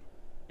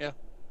 Yeah.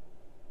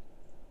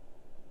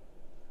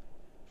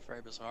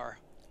 Very bizarre.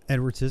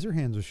 Edward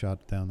Scissorhands was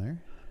shot down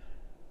there.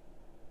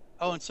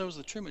 Oh, and so was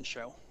The Truman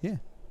Show. Yeah.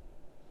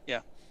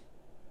 Yeah.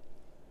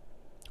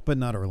 But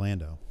not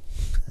Orlando.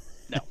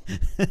 No.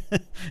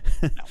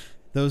 No.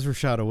 Those were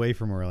shot away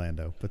from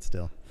Orlando, but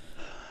still.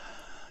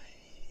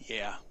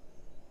 Yeah.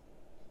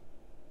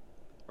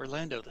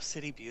 Orlando, the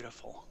city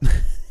beautiful.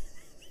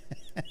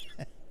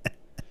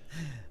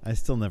 I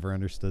still never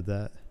understood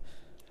that.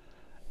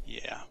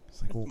 Yeah.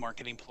 It's like, well,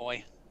 marketing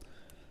ploy.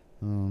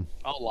 Oh,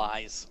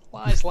 lies.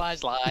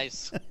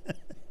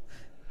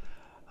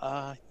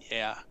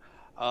 Yeah.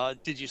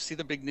 Did you see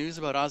the big news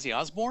about Ozzy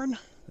Osbourne?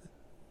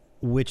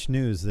 which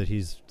news? That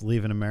he's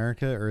leaving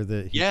America or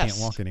that he can't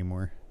walk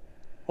anymore?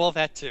 Well,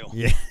 that too.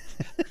 Yeah.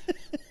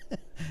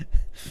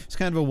 It's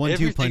kind of a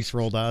 1-2 punch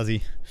for old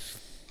Ozzy.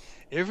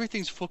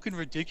 Everything's fucking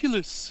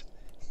ridiculous.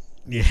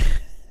 Yeah.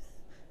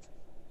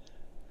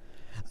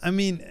 I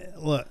mean,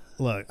 look,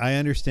 I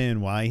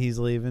understand why he's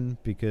leaving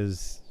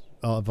because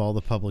of all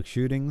the public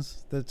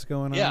shootings that's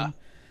going on. Yeah.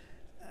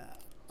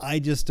 I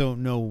just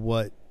don't know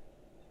what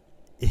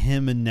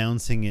him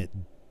announcing it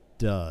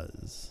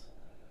does.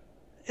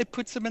 It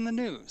puts him in the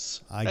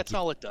news. That's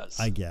all it does.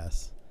 I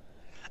guess.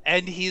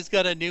 And he's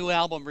got a new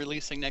album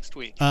releasing next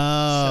week.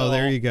 Oh, so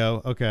there you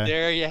go. Okay.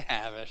 There you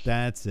have it.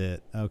 That's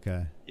it.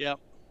 Okay. Yep.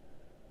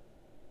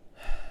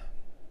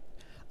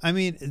 I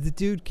mean, the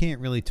dude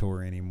can't really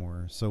tour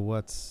anymore. So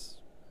what's,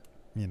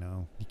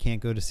 you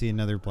can't go to see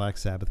another Black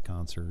Sabbath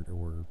concert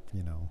or,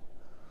 And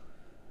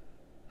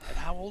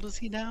how old is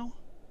he now?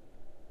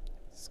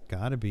 He's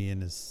got to be in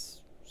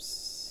his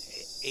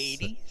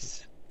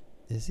 80s.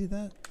 Is he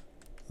that?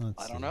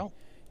 I don't know.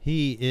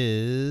 He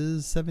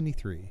is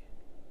 73.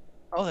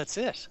 Oh, that's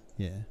it.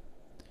 Yeah.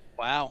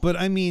 Wow. But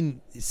I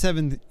mean,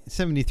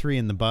 73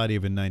 in the body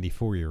of a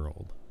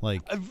 94-year-old.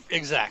 Like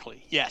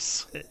exactly.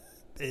 Yes.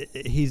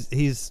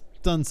 He's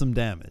done some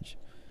damage.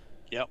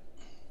 Yep.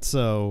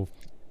 So,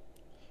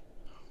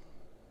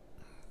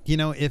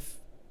 if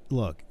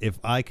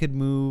I could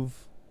move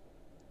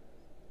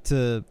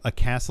to a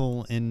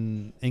castle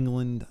in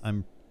England,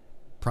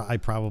 I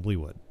probably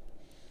would.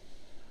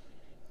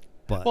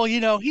 But well,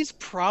 he's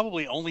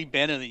probably only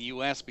been in the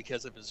U.S.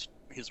 because of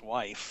his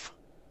wife.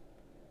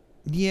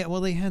 Yeah,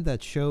 well, they had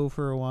that show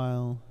for a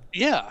while.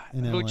 Yeah,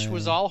 which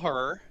was all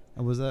her.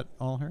 Was that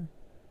all her?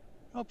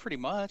 Oh, pretty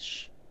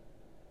much.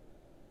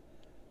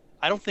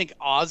 I don't think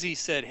Ozzy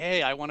said,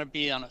 "Hey, I want to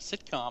be on a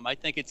sitcom." I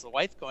think it's the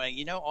wife going,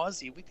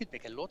 "Ozzy, we could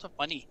make a lot of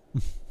money."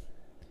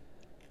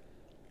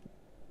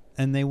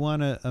 And they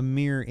want a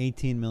mere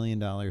 $18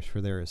 million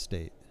for their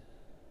estate.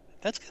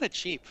 That's kind of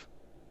cheap.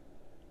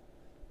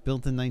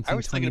 Built in 1929, I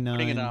was thinking of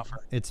putting an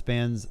offer. It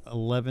spans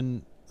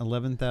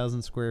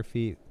 11,000 square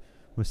feet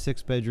with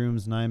 6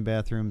 bedrooms, 9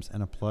 bathrooms,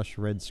 and a plush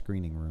red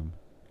screening room.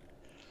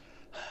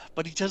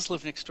 But he does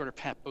live next door to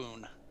Pat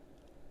Boone.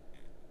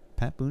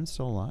 Pat Boone's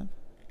still alive?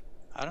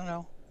 I don't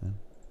know. Yeah.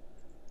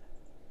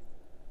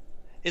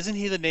 Isn't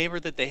he the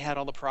neighbor that they had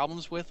all the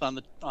problems with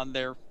on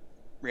their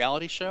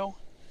reality show?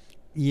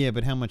 Yeah,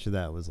 but how much of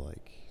that was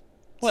like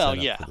set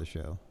up for the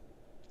show?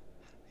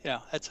 Yeah,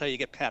 that's how you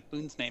get Pat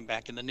Boone's name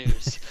back in the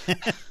news.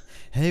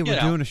 Hey, we're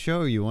doing a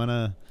show. You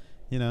wanna,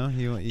 you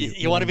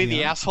want to be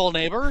the asshole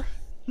neighbor?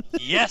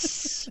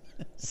 Yes,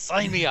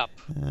 sign me up.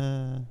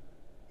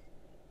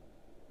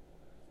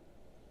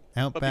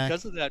 Outback. But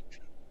because of that,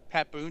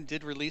 Pat Boone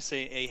did release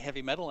a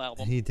heavy metal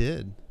album. He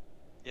did.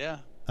 Yeah.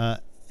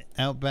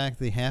 Outback,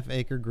 the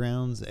half-acre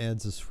grounds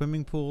adds a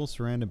swimming pool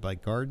surrounded by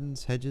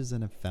gardens, hedges,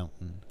 and a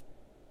fountain.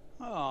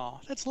 Oh,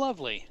 that's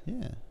lovely.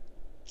 Yeah.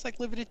 It's like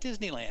living at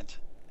Disneyland.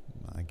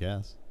 I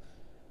guess.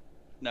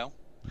 No?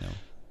 No.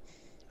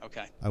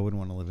 Okay. I wouldn't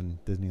want to live in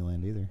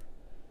Disneyland either.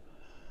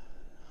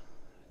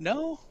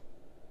 No?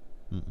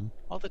 Mm-mm.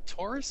 All the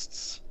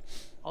tourists?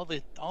 All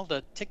the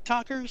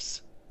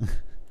TikTokers?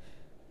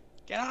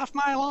 Get off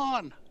my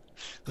lawn!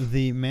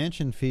 The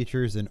mansion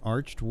features an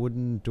arched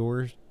wooden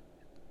door.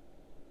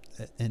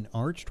 An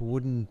arched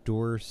wooden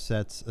door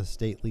sets a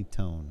stately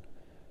tone.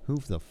 Who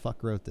the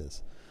fuck wrote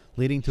this?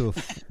 Leading to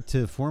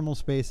to formal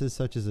spaces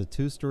such as a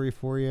 2-story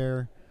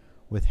foyer,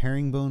 with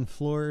herringbone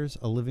floors,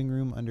 a living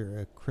room under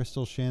a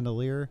crystal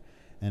chandelier,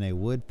 and a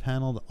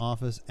wood-paneled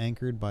office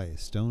anchored by a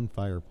stone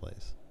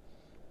fireplace.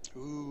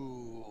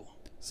 Ooh.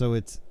 So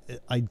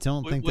I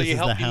don't think this is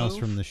the house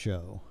from the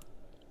show.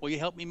 Will you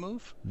help me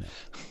move? No.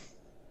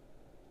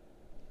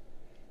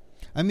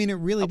 I mean, it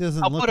really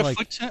doesn't look like.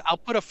 I'll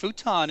put a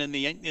futon in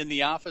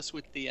the office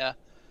with the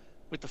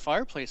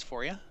fireplace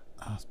for you.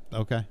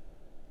 Okay,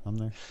 I'm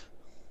there.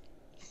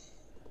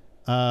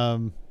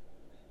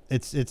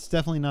 It's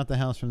definitely not the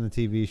house from the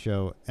TV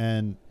show,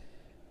 and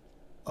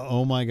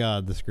oh my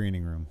God, the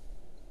screening room.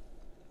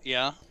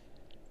 Yeah.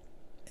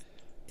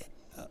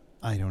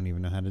 I don't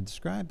even know how to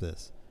describe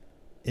this.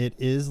 It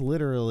is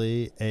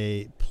literally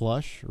a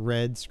plush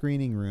red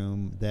screening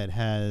room that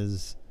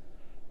has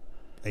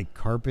a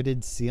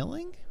carpeted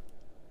ceiling.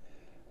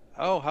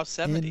 Oh, how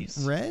 70s.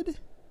 In red?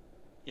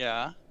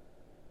 Yeah.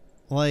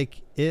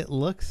 Like, it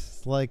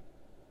looks like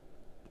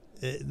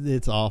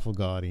it's awful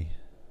gaudy.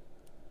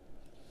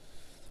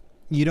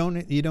 You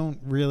don't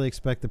really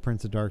expect the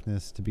Prince of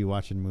Darkness to be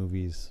watching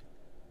movies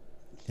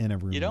in a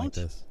room like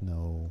this.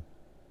 No.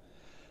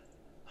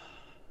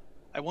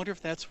 I wonder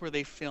if that's where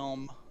they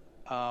film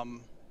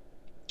The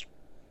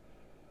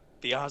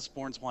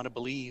Osbournes Want to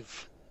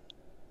Believe.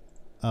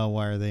 Oh,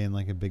 why are they in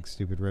like a big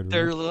stupid red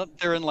room?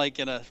 They're in like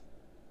in a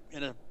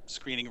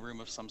screening room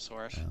of some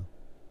sort. Oh.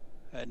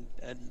 And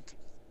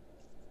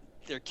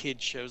their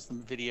kid shows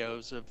them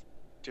videos of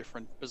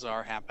different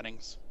bizarre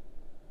happenings.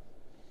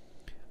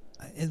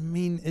 I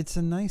mean, it's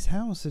a nice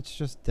house. It's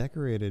just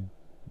decorated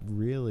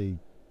really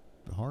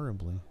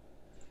horribly.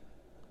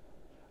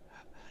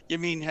 You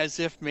mean as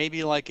if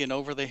maybe like an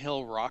over the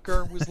hill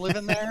rocker was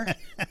living there?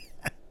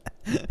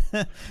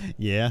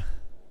 Yeah.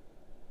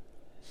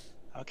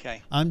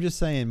 Okay. I'm just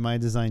saying my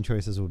design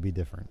choices would be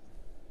different.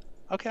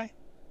 Okay.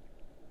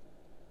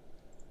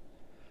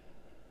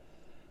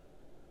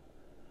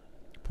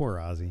 Poor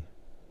Ozzy.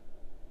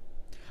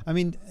 I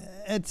mean,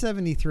 at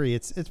 73,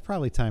 it's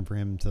probably time for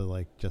him to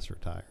like just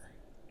retire.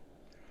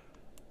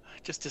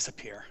 Just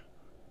disappear.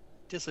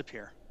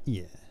 Disappear.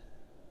 Yeah.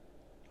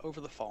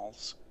 Over the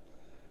falls.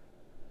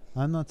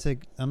 I'm not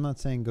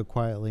saying go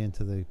quietly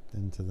into the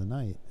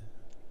night.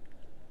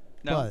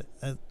 No.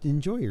 But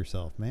enjoy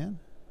yourself, man.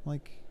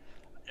 Like.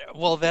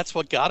 Well, that's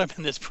what got him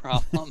in this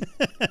problem.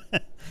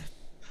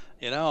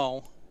 You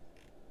know,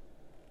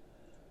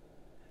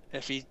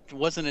 if he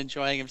wasn't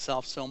enjoying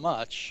himself so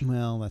much.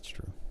 Well, that's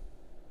true.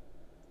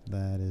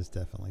 That is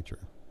definitely true.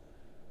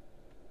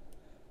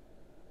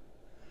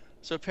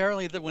 So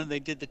apparently when they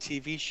did the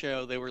TV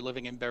show, they were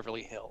living in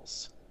Beverly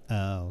Hills.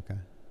 Oh, okay.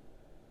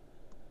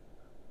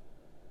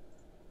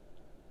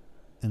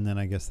 And then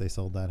I guess they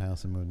sold that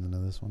house and moved into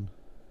this one.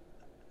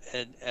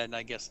 And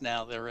I guess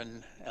now they're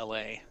in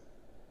L.A.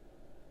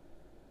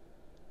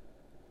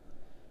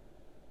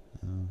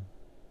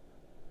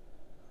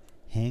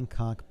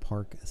 Hancock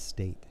Park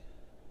Estate.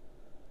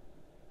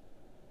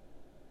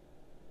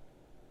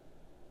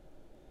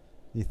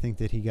 You think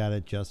that he got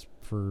it just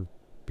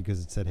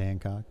because it said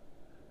Hancock?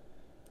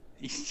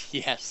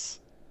 Yes.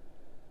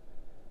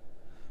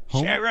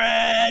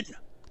 Sharon!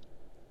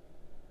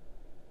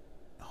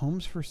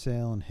 Homes for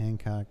sale in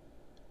Hancock.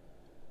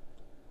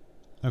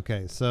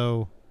 Okay,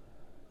 so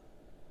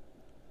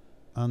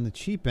on the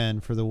cheap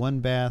end for the one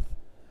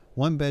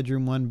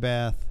bedroom, one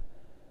bath,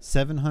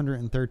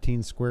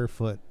 713 square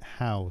foot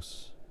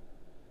house,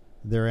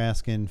 they're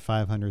asking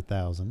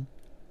 $500,000.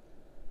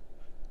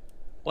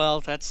 Well,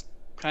 that's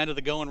kind of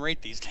the going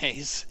rate these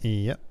days.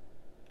 Yep.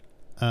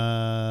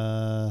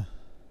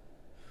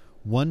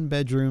 One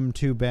bedroom,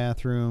 two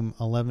bathroom,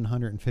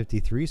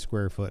 1,153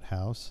 square foot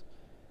house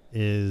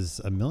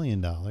is $1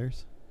 million.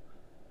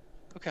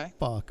 Okay.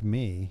 Fuck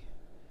me.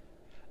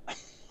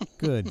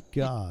 Good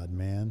God,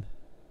 man.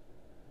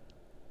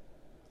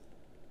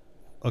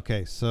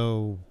 Okay,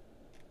 so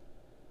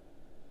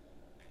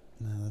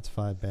no, that's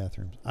 5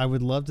 bathrooms. I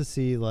would love to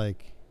see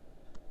like.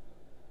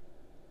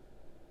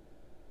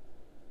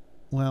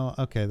 Well,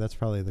 okay, that's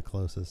probably the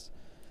closest.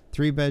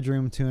 3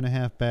 bedroom,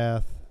 2.5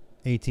 bath,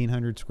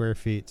 1,800 square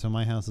feet. So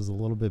my house is a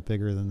little bit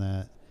bigger than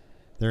that.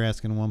 They're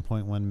asking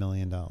 $1.1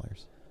 million.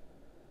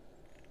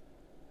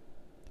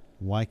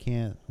 Why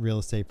can't real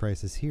estate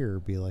prices here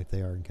be like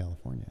they are in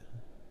California?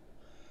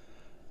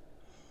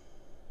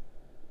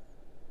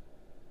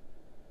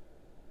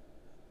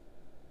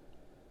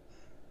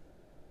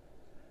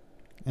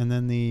 And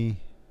then the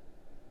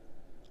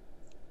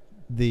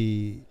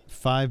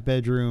 5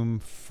 bedroom,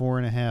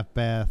 4.5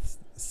 bath,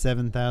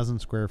 7,000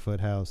 square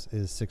foot house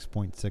is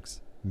 $6.6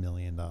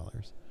 million.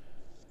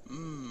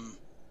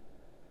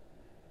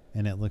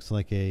 And it looks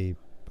like a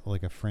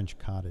French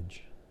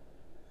cottage.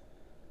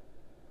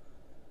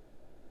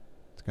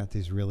 It's got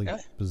these really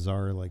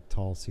bizarre like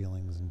tall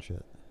ceilings and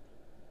shit.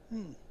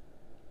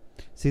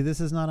 See,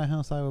 this is not a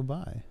house I would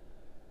buy.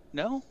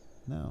 No?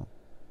 No.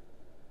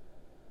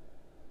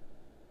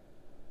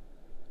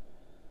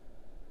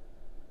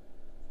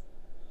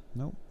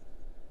 Nope.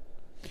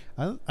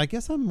 I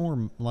guess I'm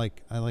more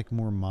like I like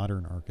more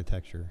modern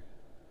architecture.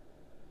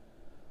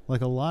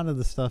 Like a lot of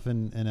the stuff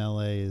in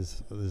LA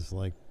is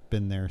like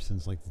been there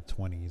since like the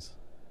 20s.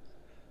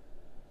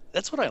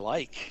 That's what I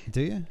like.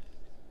 Do you?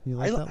 You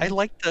like that? I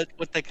like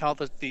what they call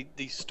the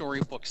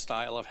storybook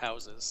style of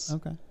houses.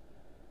 Okay.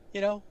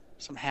 You know,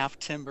 some half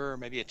timber,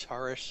 maybe a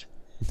turret.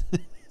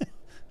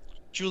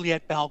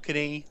 Juliet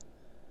balcony.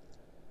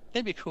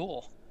 That'd be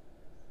cool.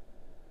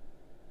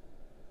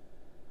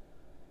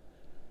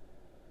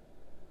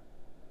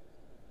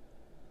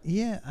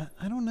 Yeah,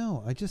 I don't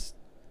know.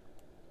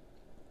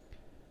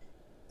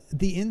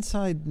 The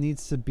inside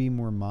needs to be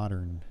more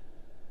modern.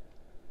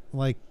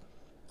 Like,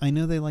 I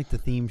know they like the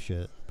theme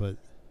shit, but...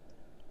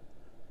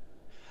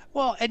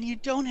 Well, and you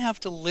don't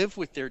have to live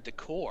with their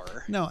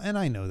decor. No, and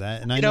I know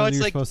that, and I know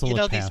you're supposed to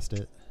look past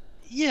it.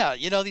 Yeah,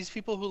 these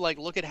people who like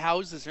look at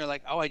houses and they're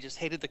like, oh, I just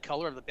hated the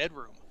color of the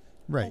bedroom.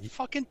 Right. Well,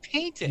 fucking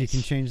paint it. You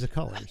can change the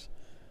colors.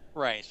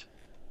 Right.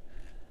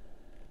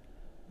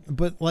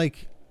 But,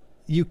 like,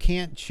 you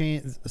can't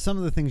change... Some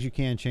of the things you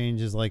can't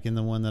change is, like, in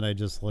the one that I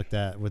just looked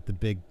at with the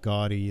big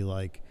gaudy,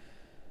 like,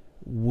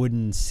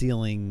 wooden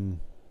ceiling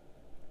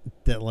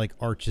that, like,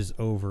 arches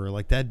over.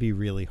 Like, that'd be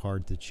really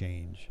hard to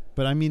change.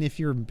 But, I mean, if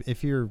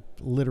you're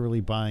literally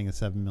buying a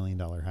 $7 million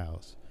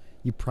house,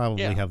 you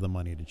probably have the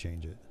money to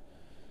change it.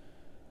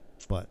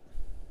 But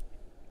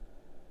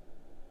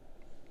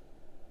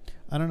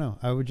I don't know.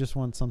 I would just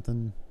want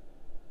something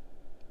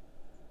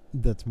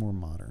that's more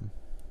modern.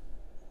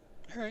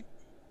 All right.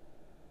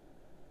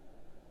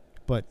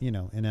 But, in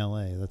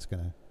LA, that's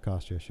going to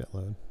cost you a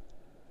shitload.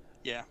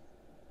 Yeah.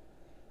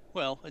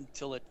 Well,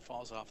 until it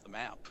falls off the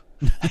map.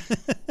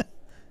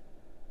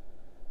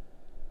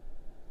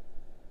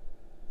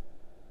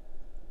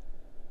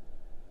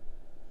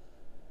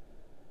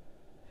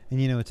 And,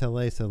 it's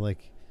LA, so,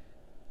 like...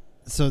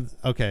 So,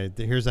 okay,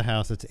 here's a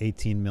house that's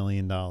 $18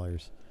 million.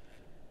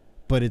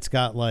 But it's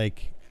got,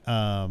 like...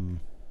 why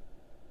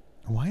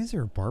is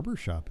there a barber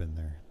shop in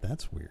there?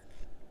 That's weird.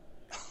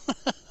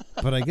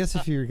 But I guess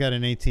if you've got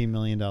an $18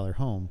 million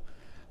home.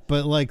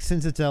 But, like,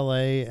 since it's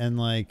LA and,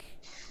 like,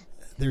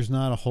 there's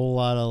not a whole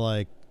lot of,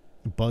 like,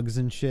 bugs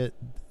and shit,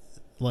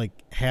 like,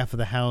 half of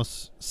the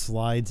house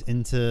slides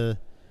into...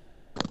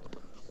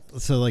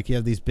 So, like, you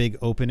have these big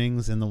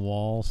openings in the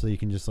wall so you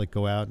can just, like,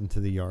 go out into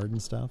the yard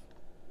and stuff.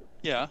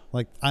 Yeah.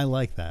 Like, I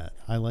like that.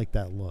 I like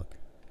that look.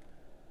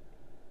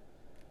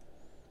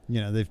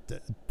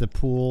 The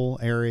pool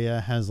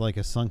area has, like,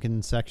 a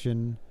sunken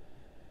section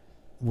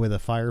with a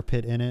fire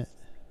pit in it.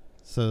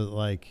 So,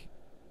 like,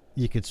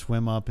 you could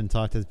swim up and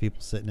talk to the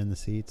people sitting in the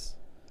seats.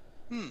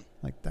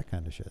 Like, that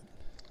kind of shit.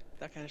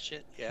 That kind of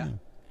shit, yeah.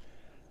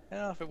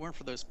 Yeah, if it weren't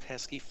for those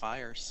pesky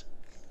fires.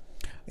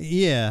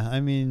 Yeah, I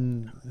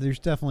mean, there's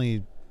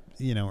definitely,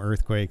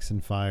 earthquakes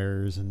and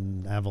fires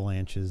and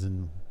avalanches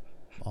and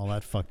all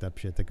that fucked up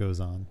shit that goes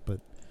on. But,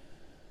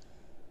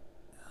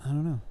 I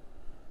don't know.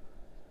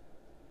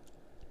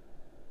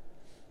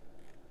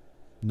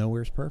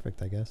 Nowhere's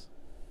perfect, I guess.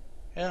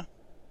 Yeah.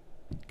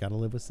 Gotta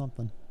live with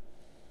something.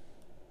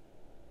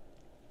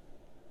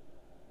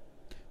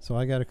 So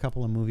I got a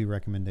couple of movie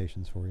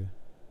recommendations for you.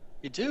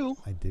 You do?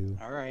 I do.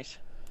 All right.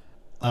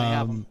 I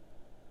have them.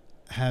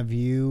 Have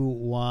you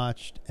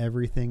watched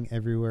Everything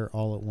Everywhere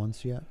All at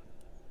Once yet?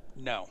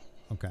 No.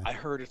 Okay. I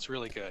heard it's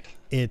really good.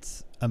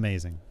 It's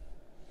amazing.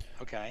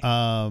 Okay.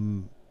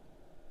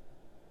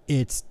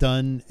 It's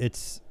done.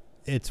 It's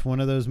one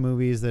of those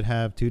movies that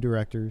have two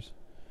directors.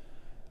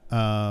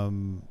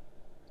 And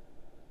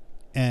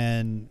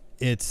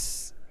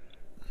it's,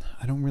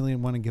 I don't really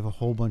want to give a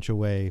whole bunch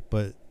away,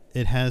 but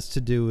it has to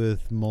do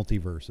with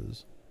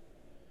multiverses.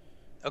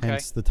 Okay.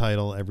 Hence the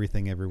title,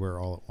 Everything Everywhere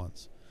All at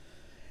Once.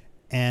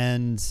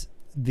 And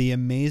the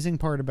amazing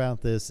part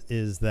about this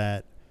is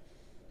that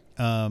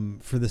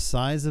for the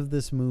size of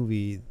this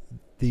movie,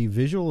 the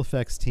visual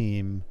effects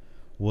team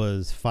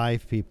was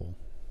 5 people.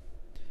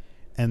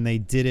 And they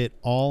did it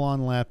all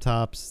on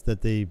laptops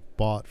that they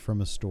bought from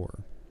a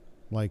store.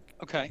 Like,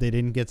 okay. They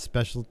didn't get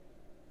special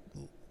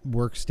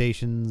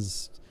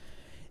workstations.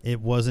 It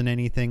wasn't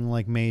anything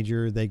like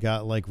major. They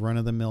got like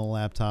run-of-the-mill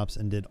laptops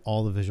and did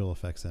all the visual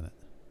effects in it.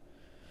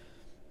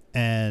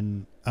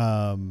 And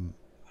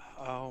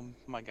oh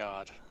my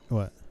God.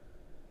 What?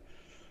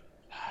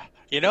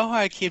 You know how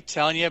I keep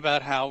telling you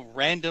about how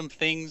random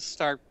things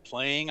start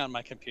playing on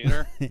my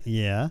computer?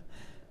 Yeah.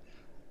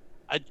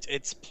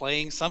 It's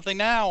playing something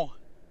now.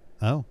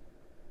 Oh.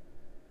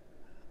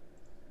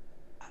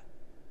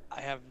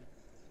 I have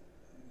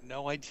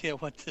no idea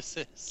what this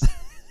is.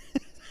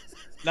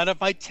 None of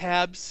my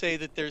tabs say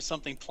that there's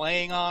something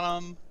playing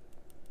on them.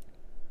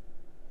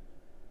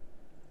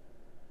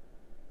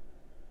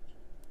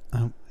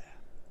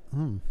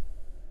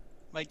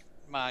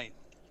 My.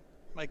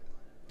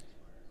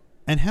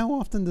 And how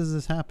often does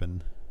this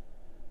happen?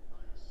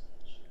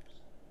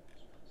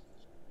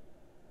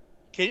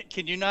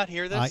 Can you not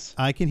hear this?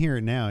 I can hear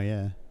it now,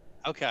 yeah.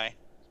 Okay.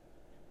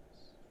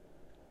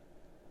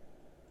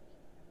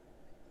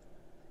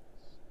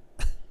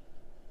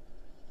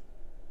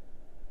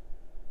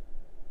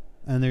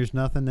 And there's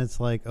nothing that's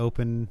like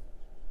open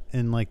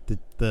in like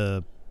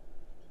the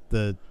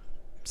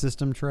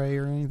system tray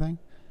or anything?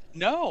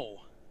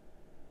 No.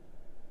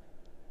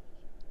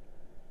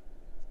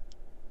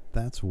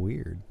 That's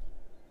weird.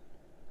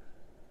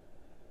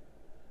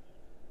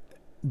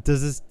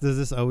 Does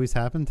this always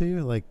happen to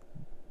you? Like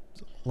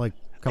a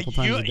couple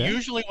times a day?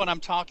 Usually when I'm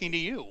talking to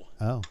you.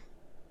 Oh.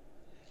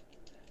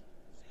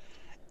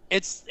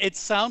 It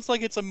sounds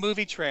like it's a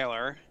movie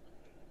trailer.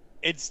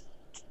 It's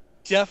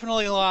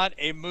definitely not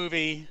a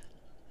movie.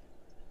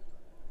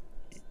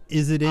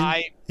 Is it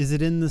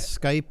in the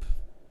Skype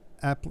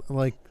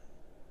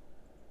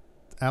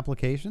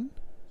application?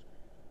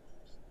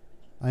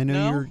 I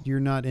know you're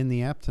not in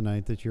the app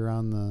tonight, that you're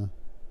on the...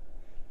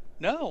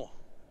 No.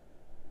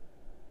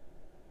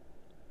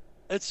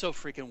 It's so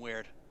freaking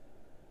weird.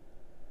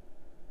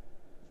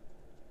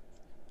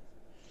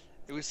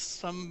 It was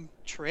some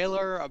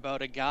trailer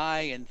about a guy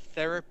in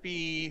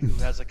therapy who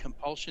has a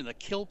compulsion to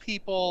kill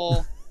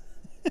people.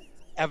 I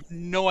have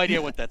no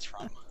idea what that's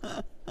from.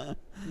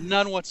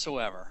 None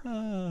whatsoever.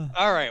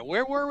 All right,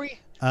 where were we?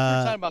 We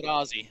were talking about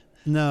Ozzy.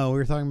 No, we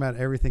were talking about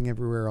Everything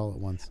Everywhere All at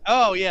Once.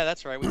 Oh, yeah,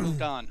 that's right. We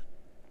moved on.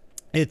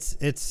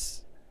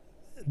 It's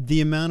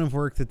the amount of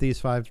work that these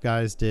 5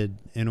 guys did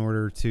in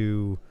order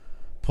to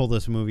pull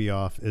this movie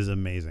off is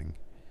amazing.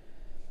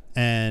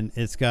 And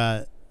it's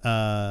got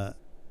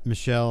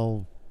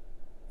Michelle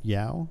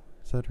Yeoh,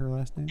 is that her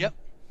last name? Yep.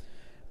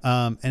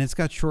 And it's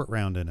got Short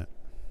Round in it.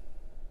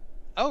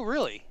 Oh,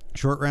 really?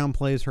 Short Round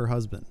plays her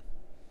husband.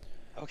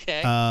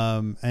 Okay.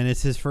 And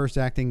it's his first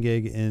acting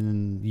gig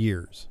in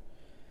years.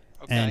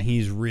 Okay. And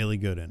he's really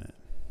good in it.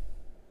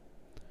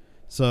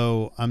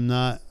 So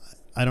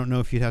I don't know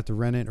if you'd have to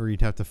rent it or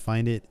you'd have to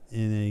find it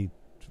in a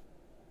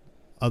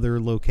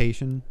other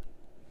location.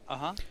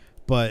 Uh-huh.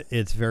 But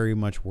it's very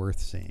much worth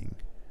seeing.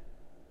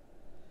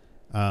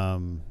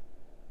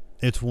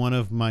 It's one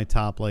of my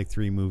top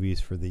 3 movies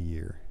for the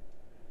year.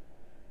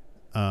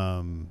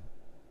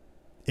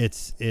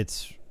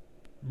 It's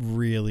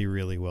really,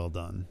 really well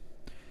done.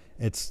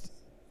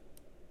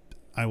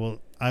 I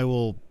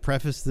will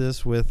preface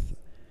this with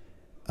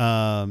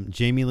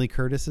Jamie Lee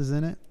Curtis is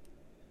in it.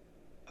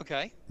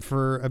 Okay.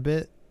 For a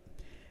bit.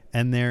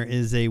 And there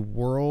is a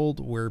world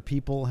where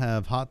people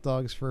have hot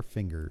dogs for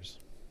fingers.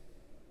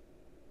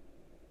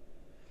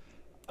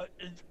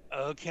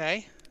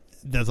 Okay.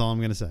 That's all I'm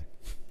going to say.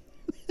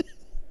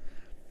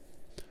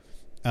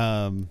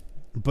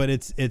 But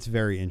it's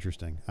very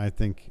interesting. I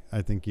think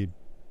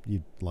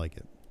you'd like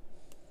it.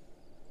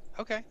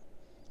 Okay.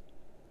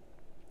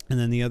 And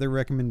then the other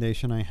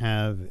recommendation I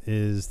have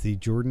is the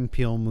Jordan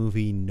Peele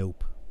movie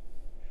Nope.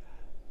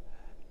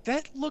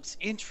 That looks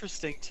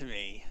interesting to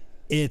me.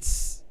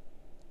 It's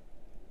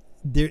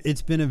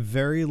been a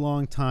very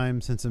long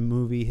time since a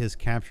movie has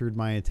captured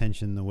my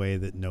attention the way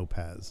that Nope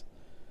has.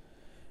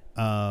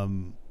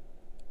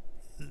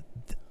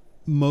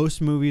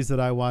 Most movies that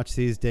I watch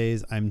these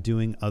days, I'm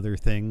doing other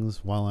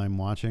things while I'm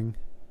watching.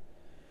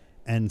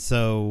 And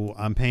so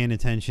I'm paying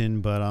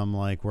attention, but I'm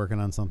working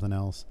on something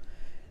else.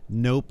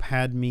 Nope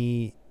had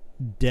me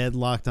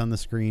deadlocked on the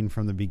screen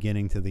from the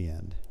beginning to the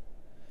end.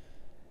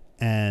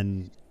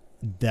 And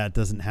that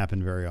doesn't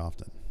happen very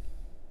often.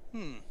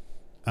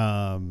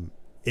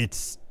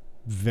 It's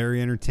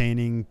very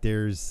entertaining.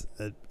 There's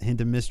a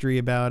hint of mystery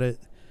about it.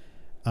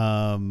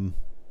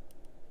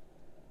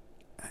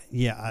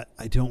 Yeah,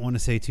 I don't want to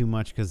say too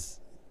much because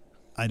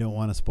I don't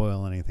want to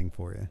spoil anything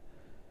for you.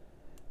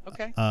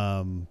 Okay.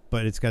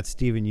 But it's got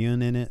Steven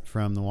Yeun in it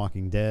from The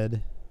Walking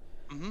Dead.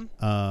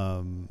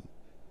 Mm-hmm.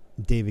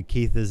 David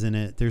Keith is in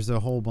it. There's a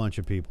whole bunch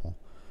of people.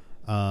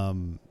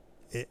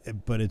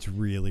 But it's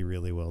really,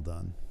 really well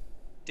done.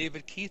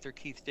 David Keith or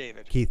Keith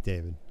David? Keith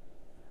David.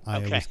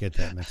 I always get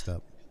that mixed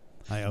up.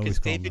 I always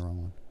call him the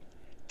wrong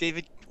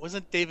one.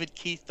 Wasn't David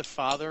Keith the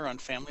father on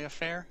Family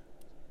Affair?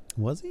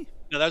 Was he?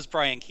 No, that was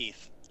Brian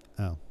Keith.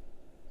 Oh.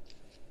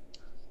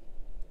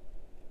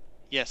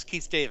 Yes,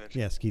 Keith David.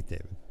 Yes, Keith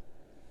David.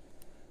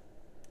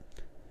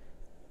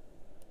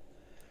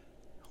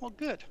 Well,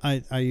 good.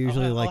 I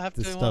usually like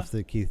the stuff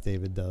that Keith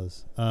David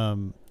does. I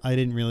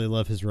didn't really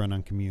love his run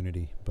on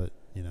Community, but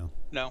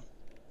No.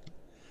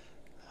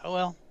 Oh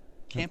well,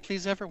 can't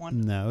please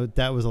everyone. No,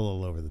 that was a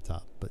little over the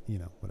top, but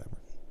whatever.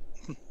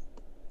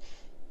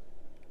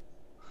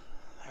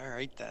 All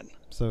right then.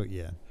 So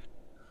yeah,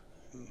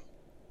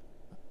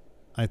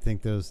 I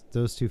think those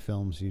 2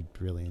 films you'd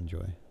really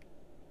enjoy.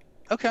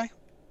 Okay.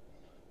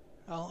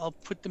 I'll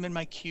put them in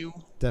my queue.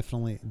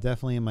 Definitely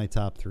in my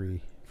top 3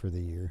 for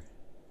the year.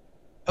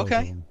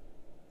 Okay.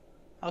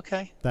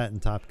 Okay. That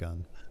and Top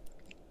Gun.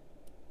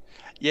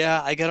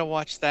 Yeah, I gotta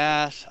watch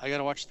that. I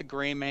gotta watch The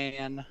Gray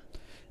Man.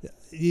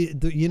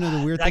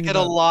 The weird thing. I got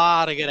a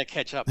lot I gotta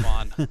catch up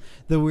on.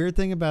 The weird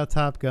thing about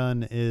Top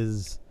Gun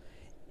is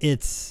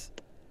it's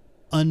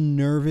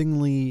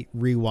unnervingly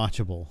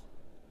rewatchable.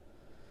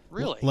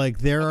 Really?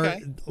 There are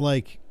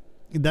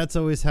that's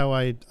always how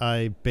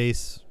I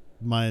base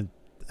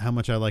how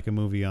much I like a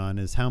movie on,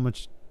 is how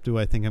much do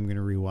I think I'm going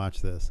to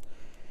rewatch this.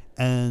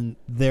 And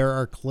there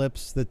are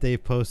clips that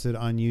they've posted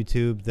on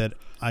YouTube that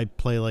I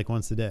play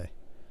once a day.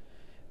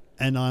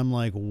 And I'm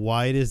like,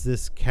 why does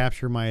this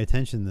capture my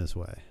attention this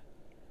way?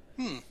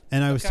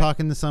 And I was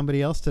talking to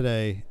somebody else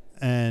today,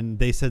 and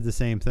they said the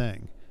same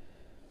thing.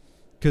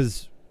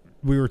 Because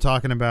we were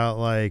talking about,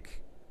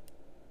 like,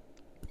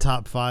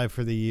 top 5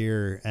 for the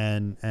year,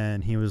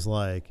 and he was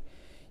like,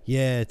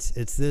 yeah,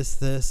 it's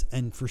this,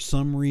 and for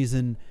some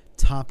reason,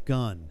 Top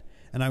Gun.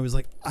 And I was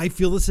like, I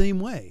feel the same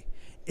way.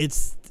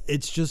 It's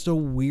just a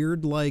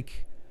weird,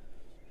 like,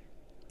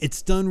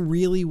 it's done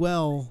really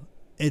well.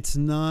 It's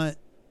not,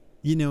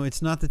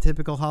 it's not the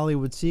typical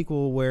Hollywood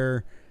sequel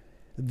where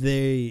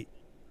they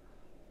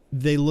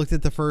looked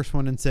at the first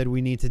one and said,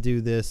 we need to do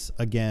this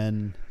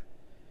again,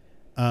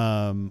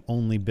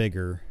 only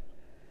bigger.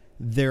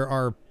 There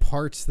are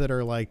parts that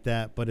are like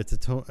that, but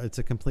it's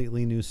a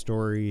completely new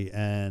story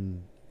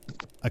and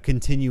a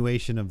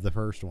continuation of the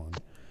first one.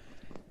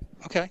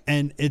 Okay.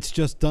 And it's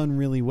just done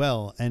really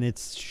well, and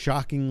it's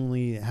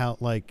shockingly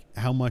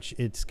how much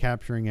it's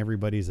capturing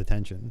everybody's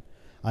attention.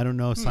 I don't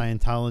know if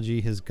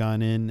Scientology has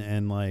gone in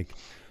and like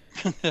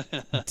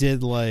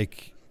did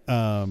like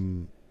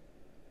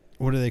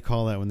what do they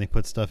call that when they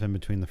put stuff in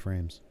between the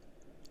frames?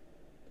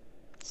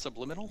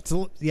 Subliminal?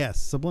 Yes,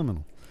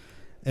 subliminal.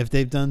 If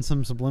they've done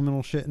some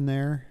subliminal shit in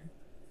there,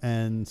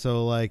 and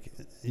so like,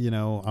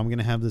 I'm going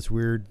to have this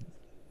weird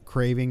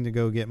craving to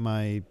go get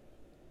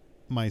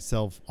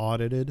myself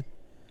audited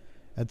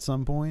at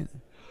some point.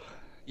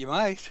 You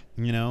might.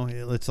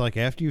 It's like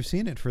after you've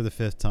seen it for the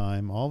 5th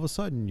time, all of a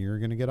sudden you're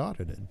going to get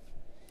audited.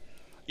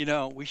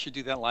 We should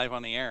do that live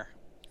on the air.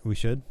 We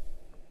should?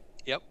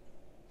 Yep.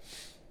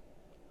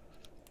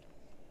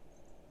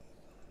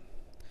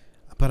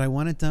 But I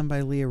want it done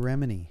by Leah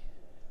Remini.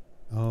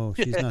 Oh,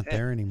 she's not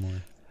there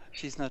anymore.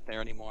 She's not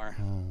there anymore.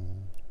 Oh.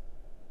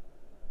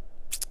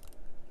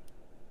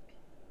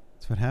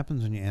 That's what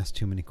happens when you ask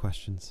too many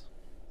questions.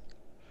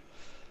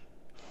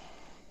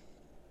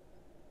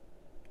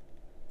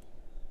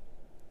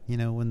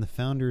 When the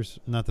founder's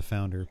not the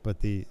founder, but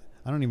I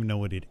don't even know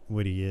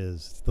what he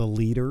is. The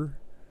leader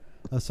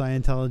of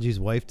Scientology's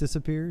wife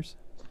disappears.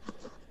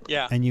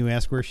 Yeah. And you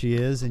ask where she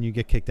is and you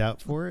get kicked out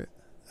for it.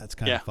 That's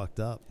kind of fucked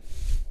up.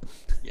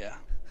 Yeah.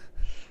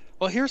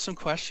 Well, here's some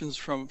questions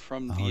from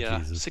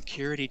the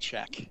security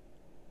check.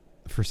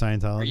 For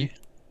Scientology?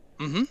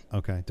 Mm-hmm.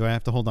 Okay. Do I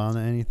have to hold on to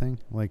anything?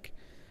 Like,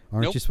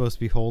 aren't Nope. you supposed to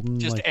be holding?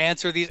 Just like...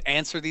 answer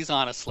these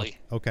honestly.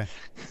 Okay.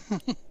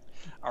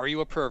 Are you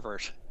a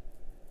pervert?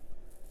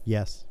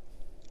 Yes.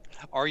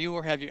 Are you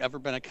or have you ever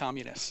been a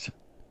communist?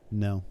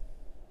 No.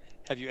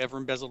 Have you ever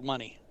embezzled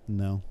money?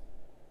 No.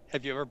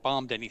 Have you ever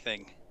bombed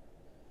anything?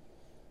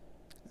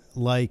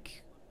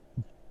 Like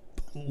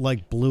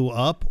blew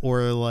up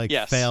or like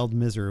Yes. failed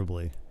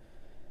miserably?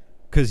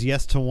 Because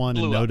yes to one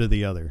Blew and no up. to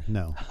the other.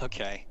 No.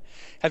 Okay.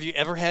 Have you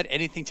ever had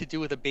anything to do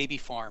with a baby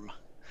farm?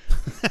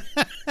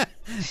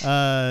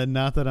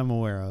 Not that I'm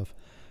aware of.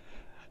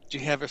 Do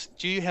you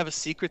have a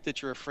secret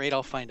that you're afraid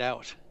I'll find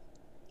out?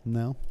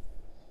 No.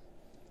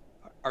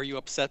 Are you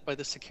upset by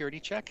the security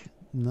check?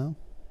 No.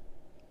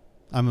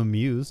 I'm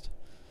amused.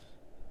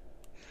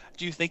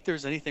 Do you think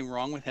there's anything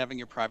wrong with having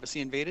your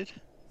privacy invaded?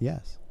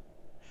 Yes.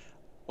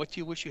 What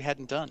do you wish you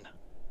hadn't done?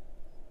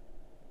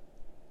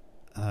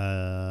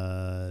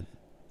 I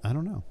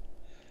don't know.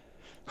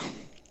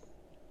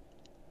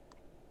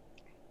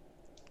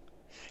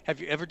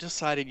 Have you ever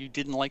decided you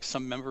didn't like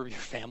some member of your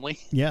family?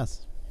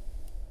 Yes.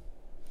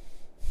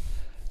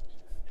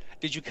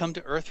 Did you come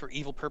to Earth for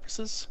evil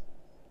purposes?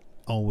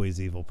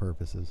 Always evil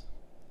purposes.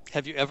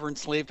 Have you ever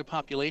enslaved a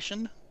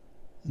population?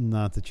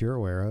 Not that you're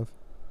aware of.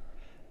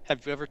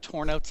 Have you ever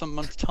torn out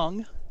someone's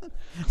tongue?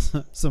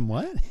 Some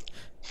what?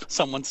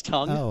 Someone's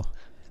tongue? Oh.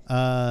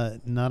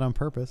 Not on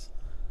purpose.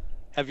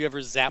 Have you ever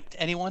zapped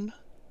anyone?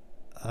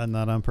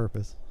 Not on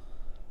purpose.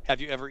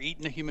 Have you ever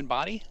eaten a human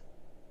body?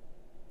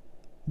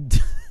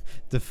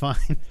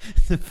 Define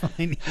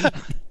eat.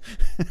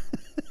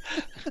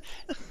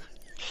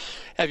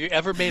 Have you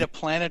ever made a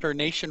planet or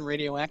nation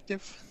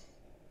radioactive?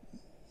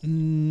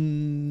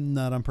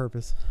 Not on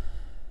purpose.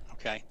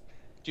 Okay.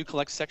 Do you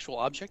collect sexual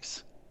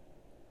objects?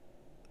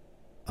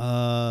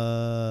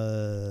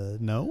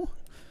 No.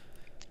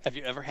 Have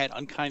you ever had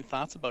unkind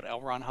thoughts about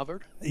L. Ron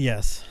Hubbard?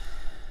 Yes.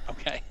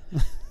 Okay.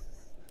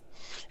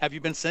 Have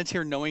you been sent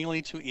here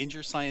knowingly to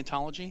injure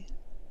Scientology?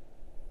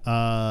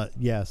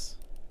 Yes.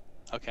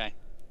 Okay.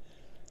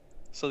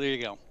 So there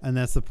you go. And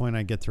that's the point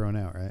I get thrown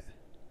out, right?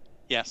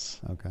 Yes.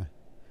 Okay.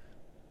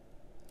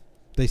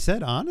 They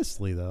said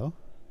honestly, though.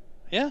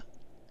 Yeah.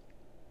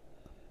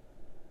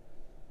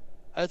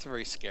 That's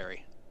very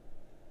scary.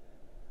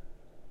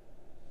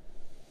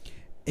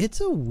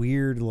 It's a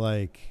weird,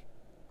 like...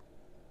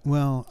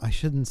 Well, I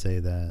shouldn't say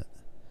that.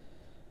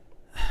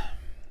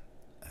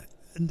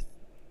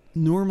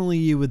 Normally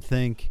you would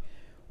think,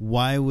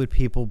 why would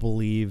people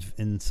believe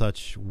in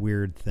such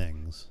weird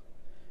things?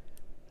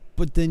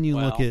 But then you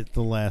look at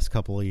the last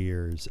couple of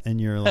years and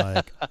you're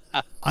like,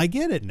 I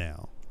get it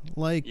now.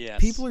 Like,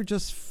 yes. People are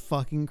just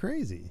fucking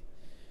crazy.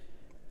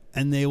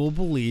 And they will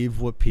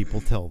believe what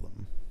people tell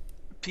them.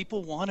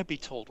 People want to be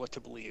told what to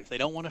believe. They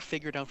don't want to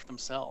figure it out for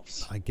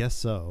themselves. I guess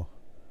so.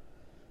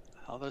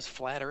 All those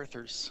flat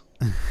earthers.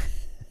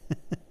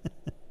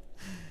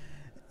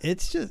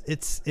 It's just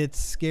it's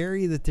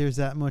scary that there's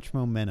that much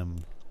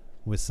momentum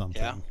with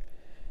something. Yeah.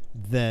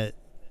 That,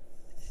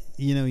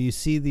 you know, you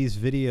see these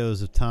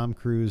videos of Tom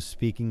Cruise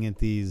speaking at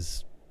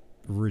these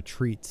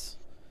retreats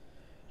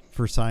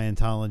for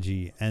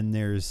Scientology, and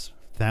there's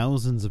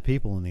thousands of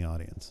people in the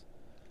audience.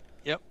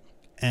 Yep.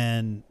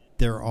 And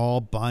they're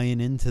all buying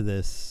into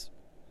this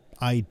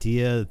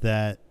idea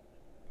that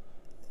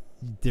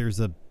there's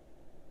a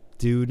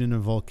dude in a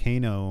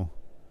volcano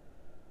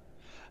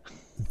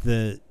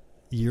that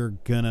you're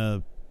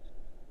gonna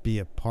be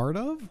a part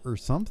of or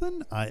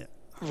something.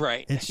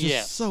 Right. It's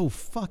just so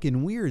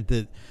fucking weird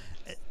that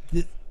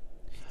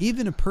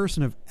even a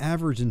person of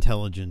average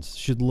intelligence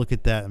should look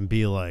at that and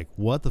be like,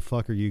 what the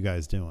fuck are you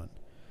guys doing?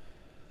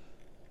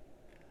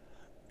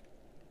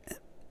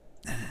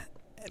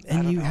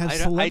 And you have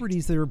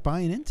celebrities that are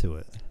buying into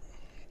it.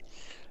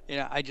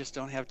 Yeah, I just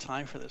don't have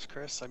time for this,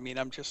 Chris. I mean,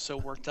 I'm just so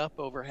worked up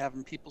over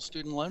having people's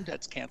student loan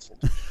debts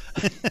canceled.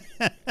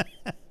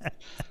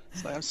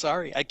 So I'm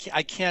sorry. I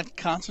can't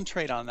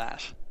concentrate on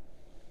that.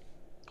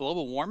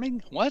 Global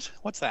warming? What?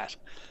 What's that?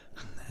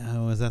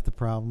 Oh, is that the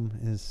problem?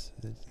 Is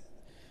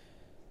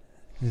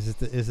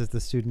it the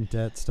student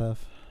debt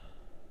stuff?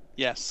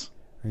 Yes.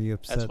 Are you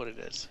upset? That's what it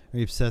is. Are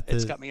you upset?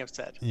 It's got me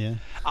upset. Yeah.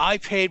 I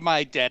paid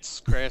my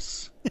debts,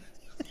 Chris.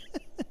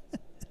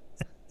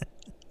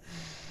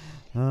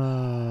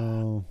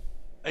 Oh.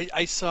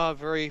 I saw a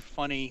very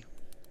funny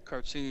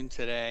cartoon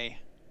today,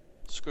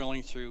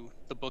 scrolling through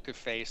the Book of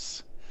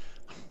Face.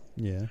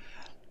 Yeah.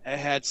 It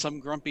had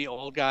some grumpy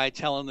old guy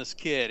telling this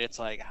kid, it's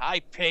like, I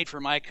paid for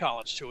my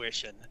college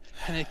tuition.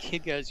 And the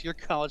kid goes, your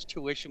college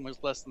tuition was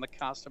less than the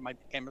cost of my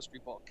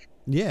chemistry book.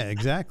 Yeah,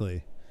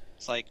 exactly.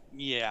 It's like,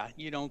 yeah,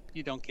 you don't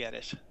get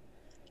it.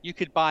 You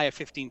could buy a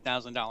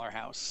 $15,000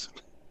 house.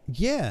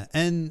 Yeah,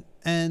 and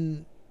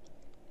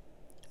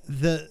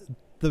the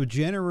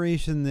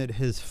generation that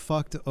has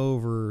fucked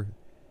over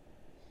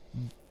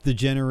the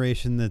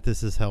generation that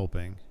this is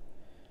helping,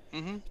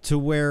 to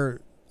where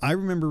I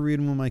remember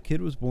reading when my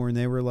kid was born,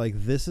 they were like,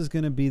 this is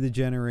going to be the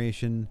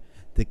generation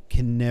that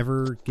can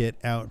never get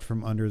out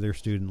from under their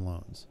student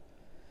loans.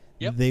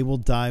 Yep. They will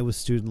die with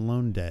student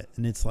loan debt.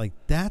 And it's like,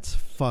 that's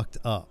fucked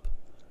up.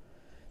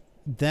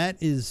 That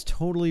is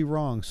totally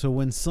wrong. So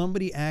when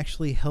somebody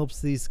actually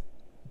helps these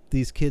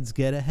kids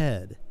get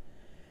ahead,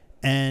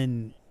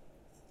 and,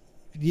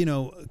 you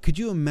know, could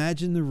you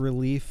imagine the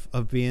relief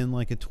of being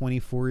like a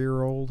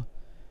 24-year-old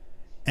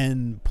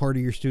and part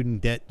of your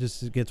student debt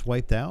just gets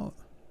wiped out?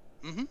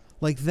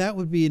 Like, that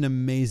would be an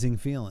amazing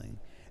feeling.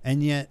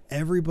 And yet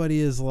everybody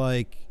is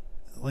like,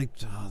 oh,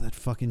 that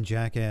fucking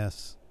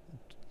jackass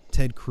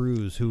Ted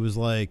Cruz, who was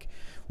like,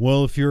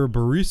 well, if you're a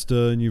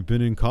barista and you've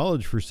been in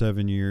college for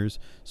 7 years,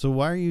 so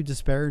why are you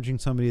disparaging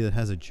somebody that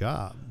has a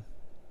job?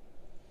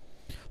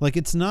 Like,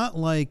 it's not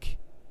like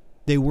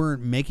they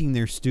weren't making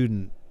their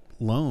student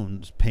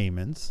loans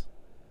payments.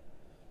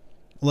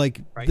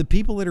 Like, right. The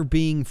people that are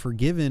being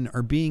forgiven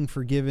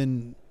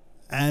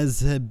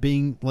as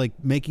being like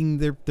making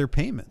their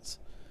payments.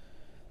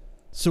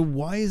 So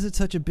why is it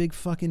such a big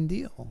fucking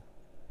deal?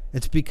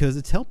 It's because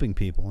it's helping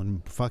people,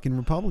 and fucking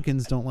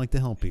Republicans don't like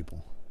to help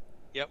people.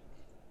 Yep.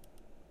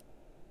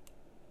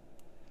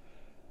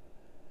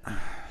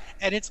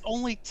 And it's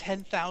only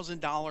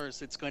 $10,000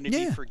 that's going to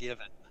be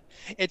forgiven.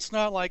 It's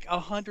not like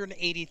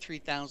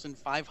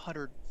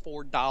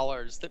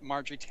 $183,504 that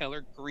Marjorie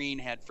Taylor Greene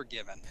had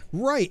forgiven.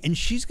 Right, and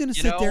she's going to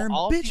sit there and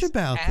bitch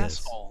about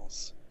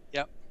assholes.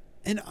 Yep.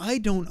 And I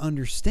don't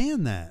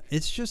understand that.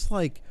 It's just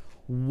like,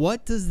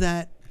 what does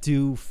that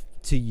do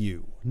to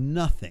you?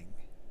 Nothing.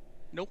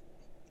 Nope.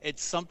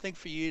 It's something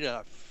for you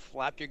to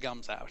flap your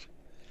gums out.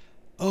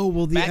 Oh,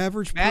 well, the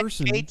average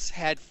person... Matt Gaetz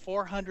had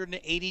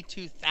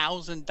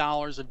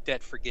 $482,000 of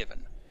debt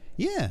forgiven.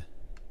 Yeah.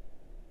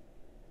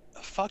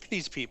 Fuck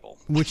these people.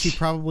 Which he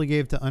probably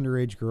gave to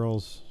underage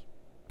girls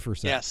for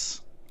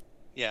sex.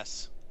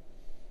 Yes.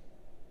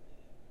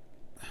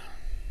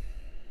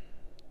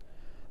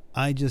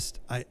 I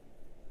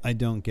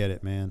don't get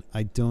it, man.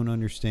 I don't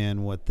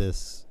understand what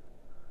this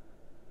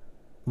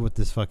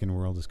fucking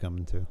world is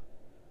coming to.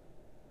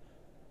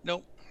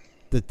 Nope.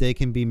 That they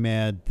can be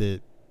mad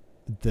that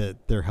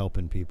they're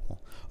helping people.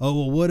 Oh,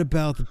 well, what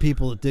about the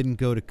people that didn't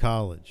go to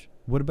college?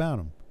 What about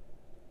them?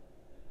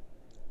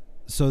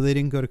 So they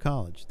didn't go to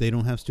college. They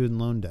don't have student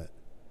loan debt.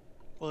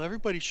 Well,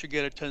 everybody should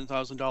get a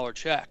 $10,000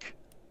 check.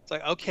 It's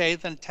like, okay,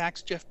 then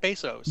tax Jeff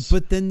Bezos.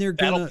 But then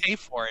that'll pay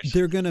for it.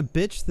 They're gonna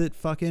bitch that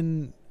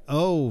fucking,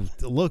 oh,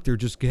 look, they're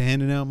just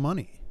handing out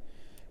money.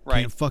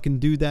 Right. Can't fucking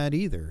do that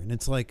either. And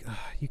it's like,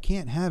 you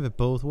can't have it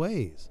both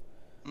ways.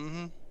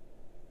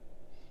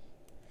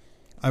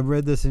 I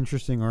read this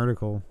interesting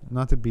article,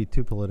 not to be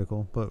too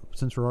political, but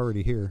since we're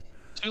already here.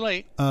 Too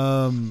late.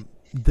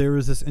 There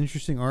was this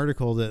interesting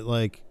article that,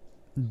 like,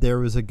 there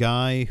was a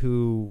guy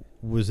who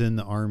was in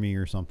the army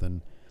or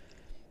something,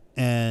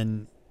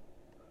 and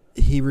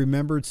he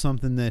remembered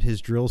something that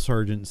his drill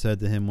sergeant said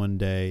to him one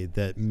day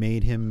that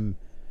made him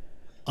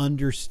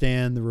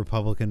understand the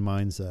Republican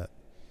mindset.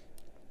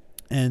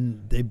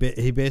 And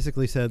he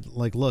basically said,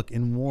 like, look,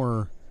 in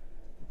war,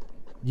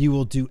 you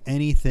will do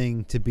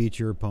anything to beat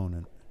your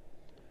opponent.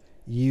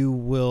 You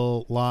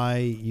will lie.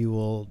 You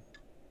will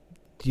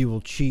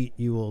cheat.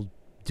 You will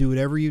do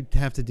whatever you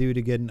have to do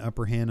to get an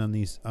upper hand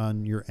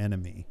on your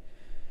enemy.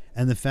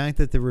 And the fact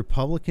that the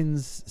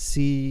Republicans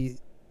see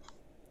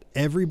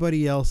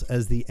everybody else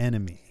as the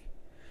enemy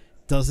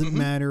doesn't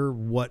matter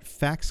what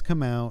facts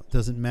come out,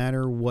 doesn't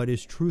matter what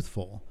is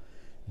truthful.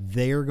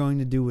 They are going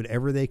to do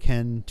whatever they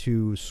can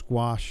to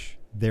squash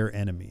their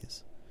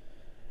enemies.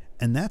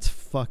 And that's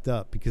fucked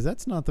up because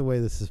that's not the way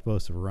this is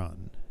supposed to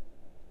run.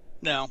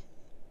 No.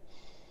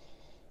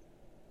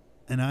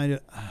 And I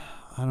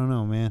don't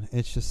know, man.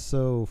 It's just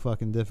so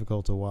fucking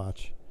difficult to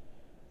watch.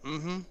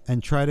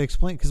 And try to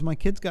explain, because my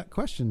kid's got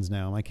questions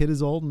now. My kid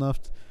is old enough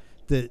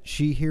that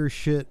she hears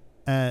shit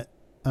at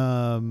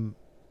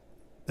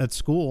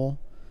school,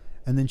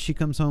 and then she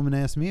comes home and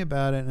asks me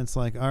about it, and it's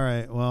like, all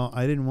right, well,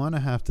 I didn't want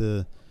to have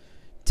to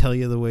tell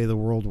you the way the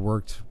world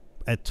worked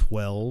at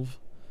 12.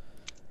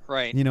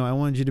 Right. You know, I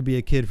wanted you to be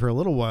a kid for a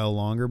little while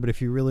longer, but if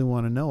you really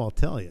want to know, I'll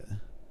tell you.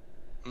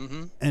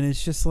 And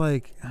it's just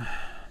like,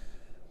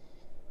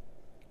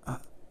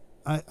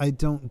 I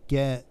don't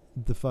get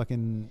the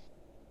fucking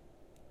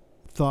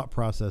thought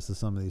process of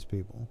some of these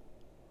people.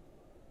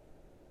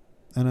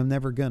 And I'm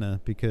never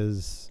gonna,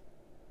 because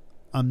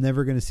I'm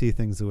never gonna see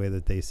things the way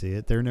that they see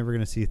it. They're never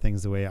gonna see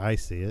things the way I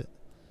see it.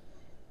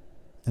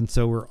 And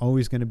so we're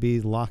always gonna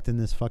be locked in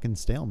this fucking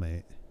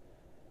stalemate.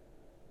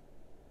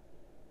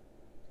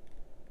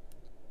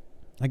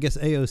 I guess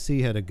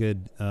AOC had a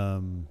good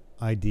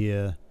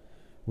idea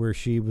where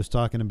she was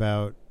talking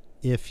about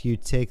if you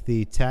take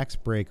the tax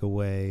break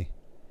away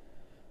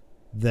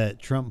that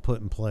Trump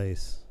put in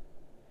place,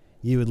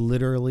 you would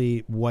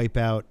literally wipe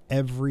out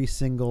every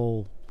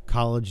single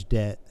college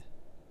debt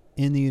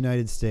in the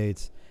United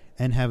States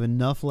and have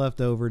enough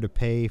left over to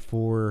pay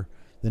for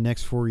the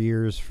next 4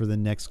 years for the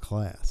next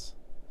class.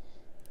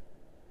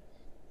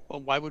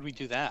 Well, why would we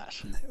do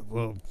that?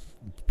 Well,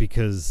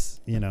 because,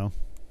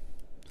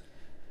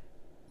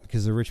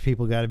 because the rich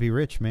people got to be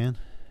rich, man.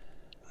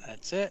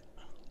 That's it.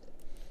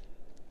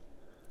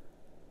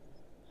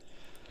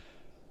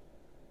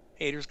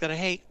 Haters gotta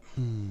hate.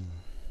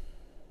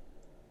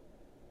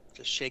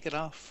 Just shake it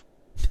off.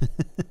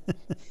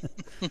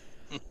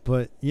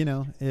 But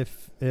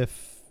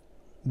if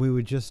we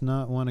would just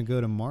not want to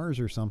go to Mars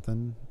or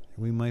something,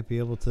 we might be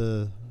able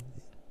to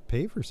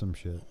pay for some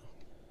shit.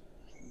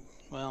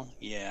 Well,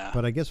 yeah.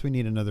 But I guess we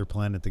need another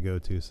planet to go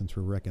to since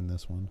we're wrecking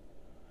this one.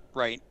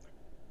 Right.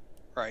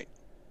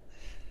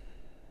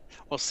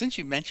 Well, since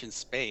you mentioned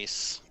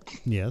space,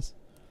 yes.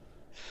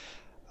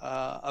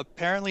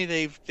 Apparently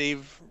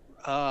they've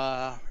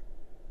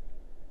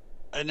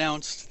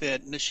announced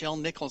that Nichelle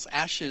Nichols'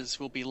 ashes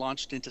will be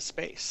launched into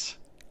space.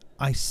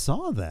 I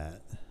saw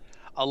that.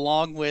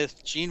 Along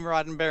with Gene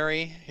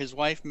Roddenberry, his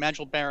wife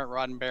Majel Barrett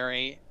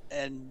Roddenberry,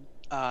 and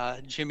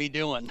Jimmy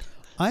Doohan.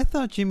 I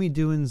thought Jimmy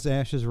Doohan's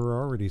ashes were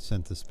already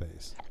sent to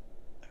space.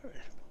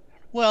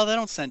 Well, they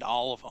don't send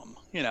all of them.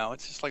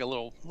 It's just like a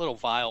little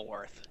vial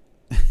worth.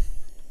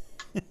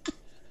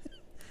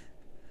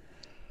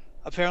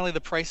 Apparently the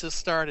prices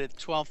start at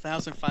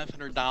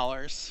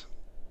 $12,500.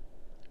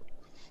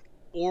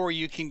 Or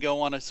you can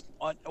go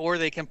or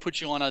they can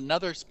put you on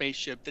another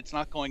spaceship that's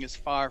not going as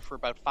far for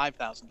about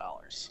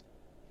 $5,000.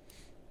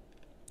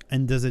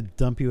 And does it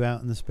dump you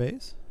out in the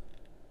space?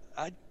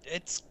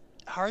 It's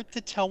hard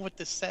to tell what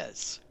this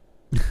says.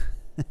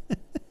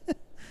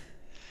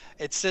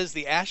 It says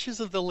the ashes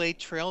of the late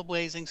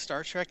trailblazing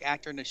Star Trek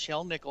actor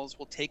Nichelle Nichols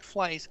will take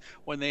flight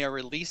when they are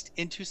released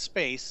into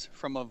space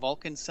from a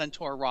Vulcan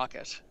Centaur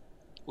rocket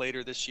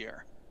later this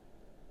year.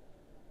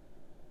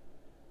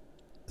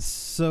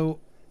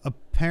 So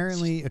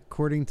apparently,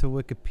 according to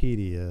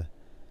Wikipedia,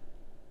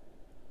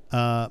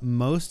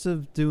 most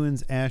of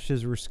Doohan's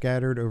ashes were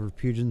scattered over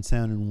Puget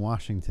Sound in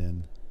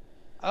Washington.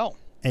 Oh.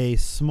 A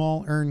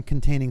small urn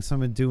containing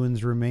some of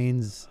Doohan's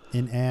remains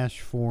in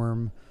ash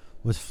form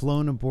was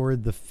flown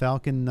aboard the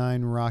Falcon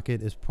 9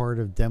 rocket as part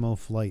of Demo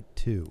Flight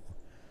 2.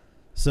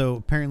 So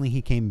apparently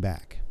he came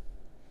back.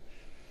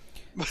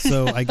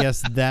 So I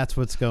guess that's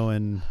what's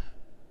going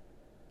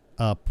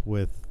up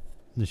with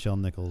Nichelle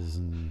Nichols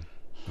and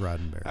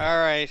Roddenberry. All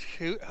right,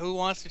 who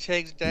wants to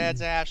take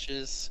Dad's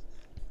ashes?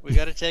 We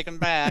got to take them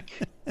back.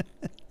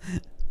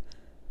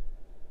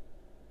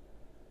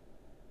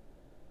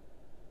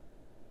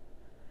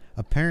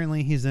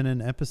 Apparently, he's in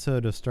an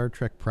episode of Star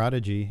Trek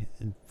Prodigy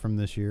from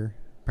this year.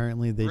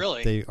 Apparently, they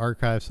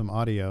archived some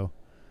audio.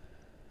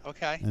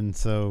 Okay. And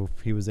so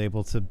he was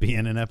able to be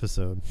in an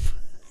episode.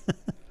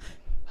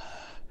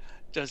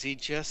 Does he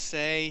just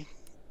say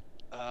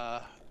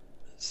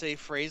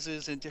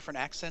phrases in different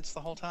accents the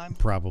whole time?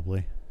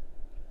 Probably.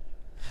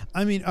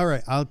 I mean, all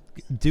right,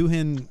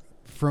 Doohan,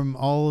 from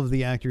all of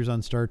the actors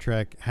on Star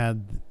Trek,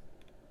 had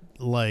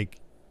like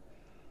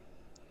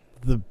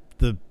the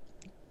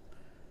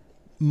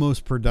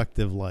most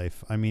productive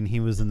life. I mean, he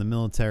was in the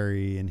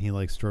military and he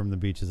like stormed the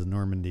beaches of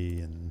Normandy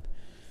and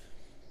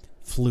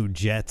flew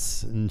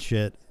jets and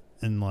shit,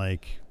 and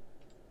like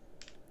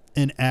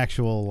an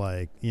actual,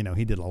 like, you know,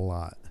 he did a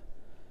lot.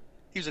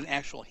 He was an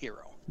actual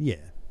hero. Yeah.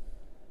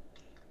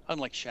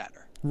 Unlike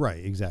Shatner.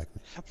 Right,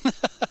 exactly.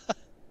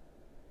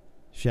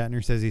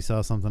 Shatner says he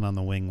saw something on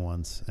the wing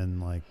once,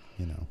 and, like,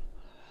 you know.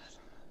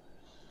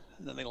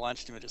 And then they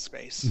launched him into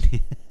space.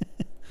 The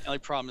only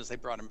problem is they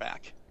brought him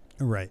back.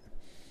 Right.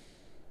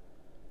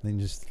 Then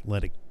just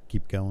let it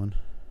keep going.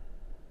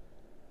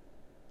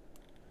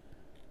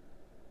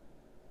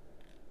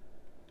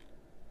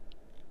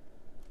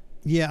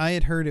 Yeah, I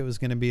had heard it was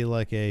going to be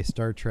like a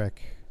Star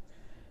Trek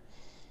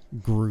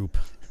group.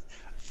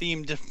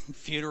 Themed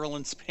funeral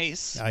in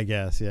space. I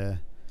guess, yeah.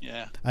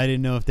 Yeah. I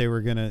didn't know if they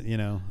were going to, you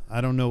know, I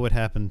don't know what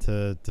happened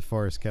to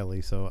Forrest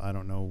Kelly, so I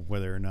don't know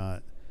whether or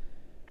not,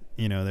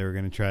 you know, they were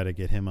going to try to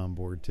get him on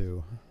board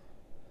too.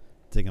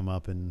 Dig him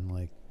up and,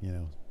 like, you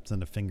know,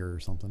 send a finger or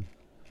something.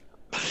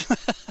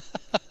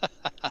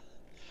 A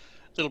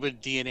little bit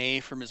of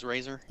DNA from his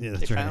razor. Yeah,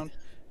 that's they right. found.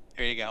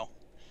 There you go.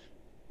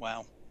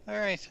 Wow. All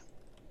right.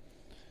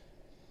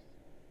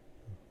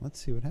 Let's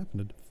see what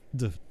happened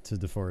to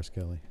DeForest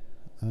Kelly.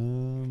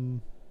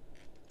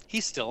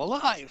 He's still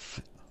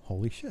alive.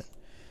 Holy shit.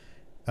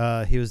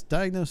 He was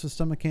diagnosed with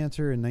stomach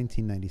cancer in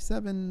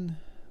 1997.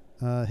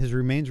 His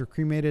remains were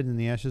cremated and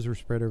the ashes were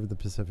spread over the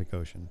Pacific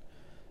Ocean.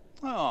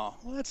 Oh,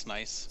 well, that's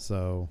nice.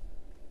 So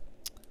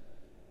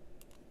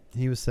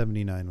he was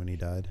 79 when he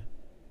died.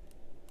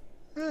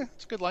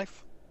 It's a good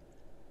life.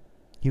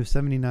 He was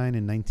 79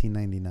 in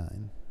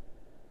 1999.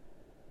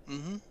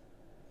 Mm-hmm.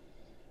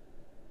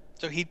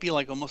 So he'd be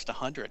like almost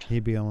 100.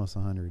 He'd be almost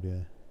 100, yeah.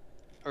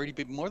 Or he'd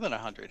be more than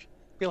 100. He'd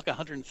be like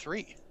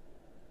 103.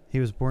 He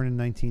was born in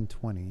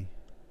 1920.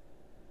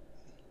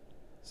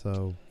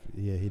 So,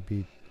 yeah, he'd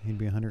be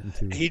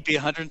 102. He'd be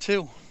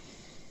 102.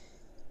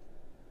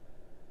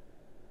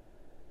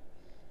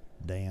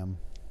 Damn.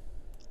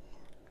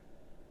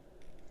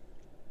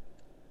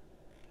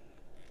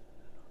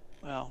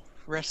 Well,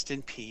 rest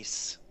in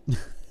peace.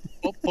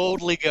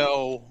 Boldly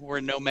go where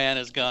no man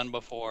has gone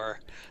before.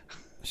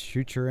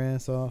 Shoot your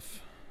ass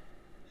off.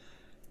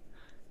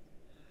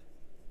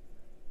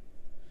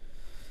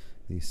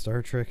 The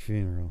Star Trek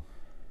funeral.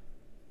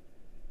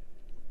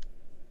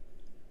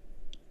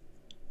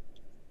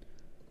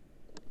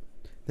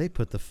 They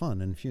put the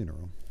fun in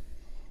funeral.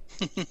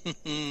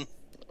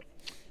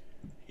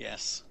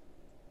 Yes.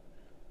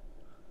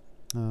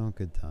 Oh,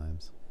 good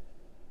times.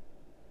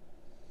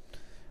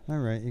 All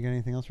right, you got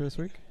anything else for this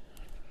week?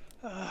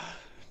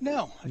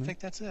 No, I think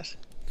that's it.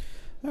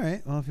 All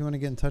right. Well, if you want to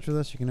get in touch with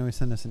us, you can always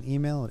send us an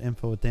email at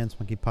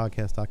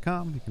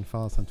info@dancemonkeypodcast.com. You can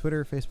follow us on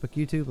Twitter, Facebook,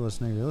 YouTube. Let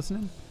us know you're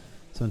listening.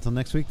 So until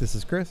next week, this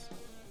is Chris.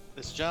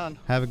 This is John.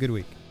 Have a good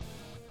week.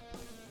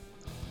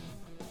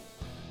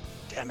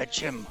 Damn it,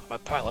 Jim. I'm a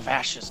pile of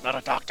ashes, not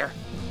a doctor.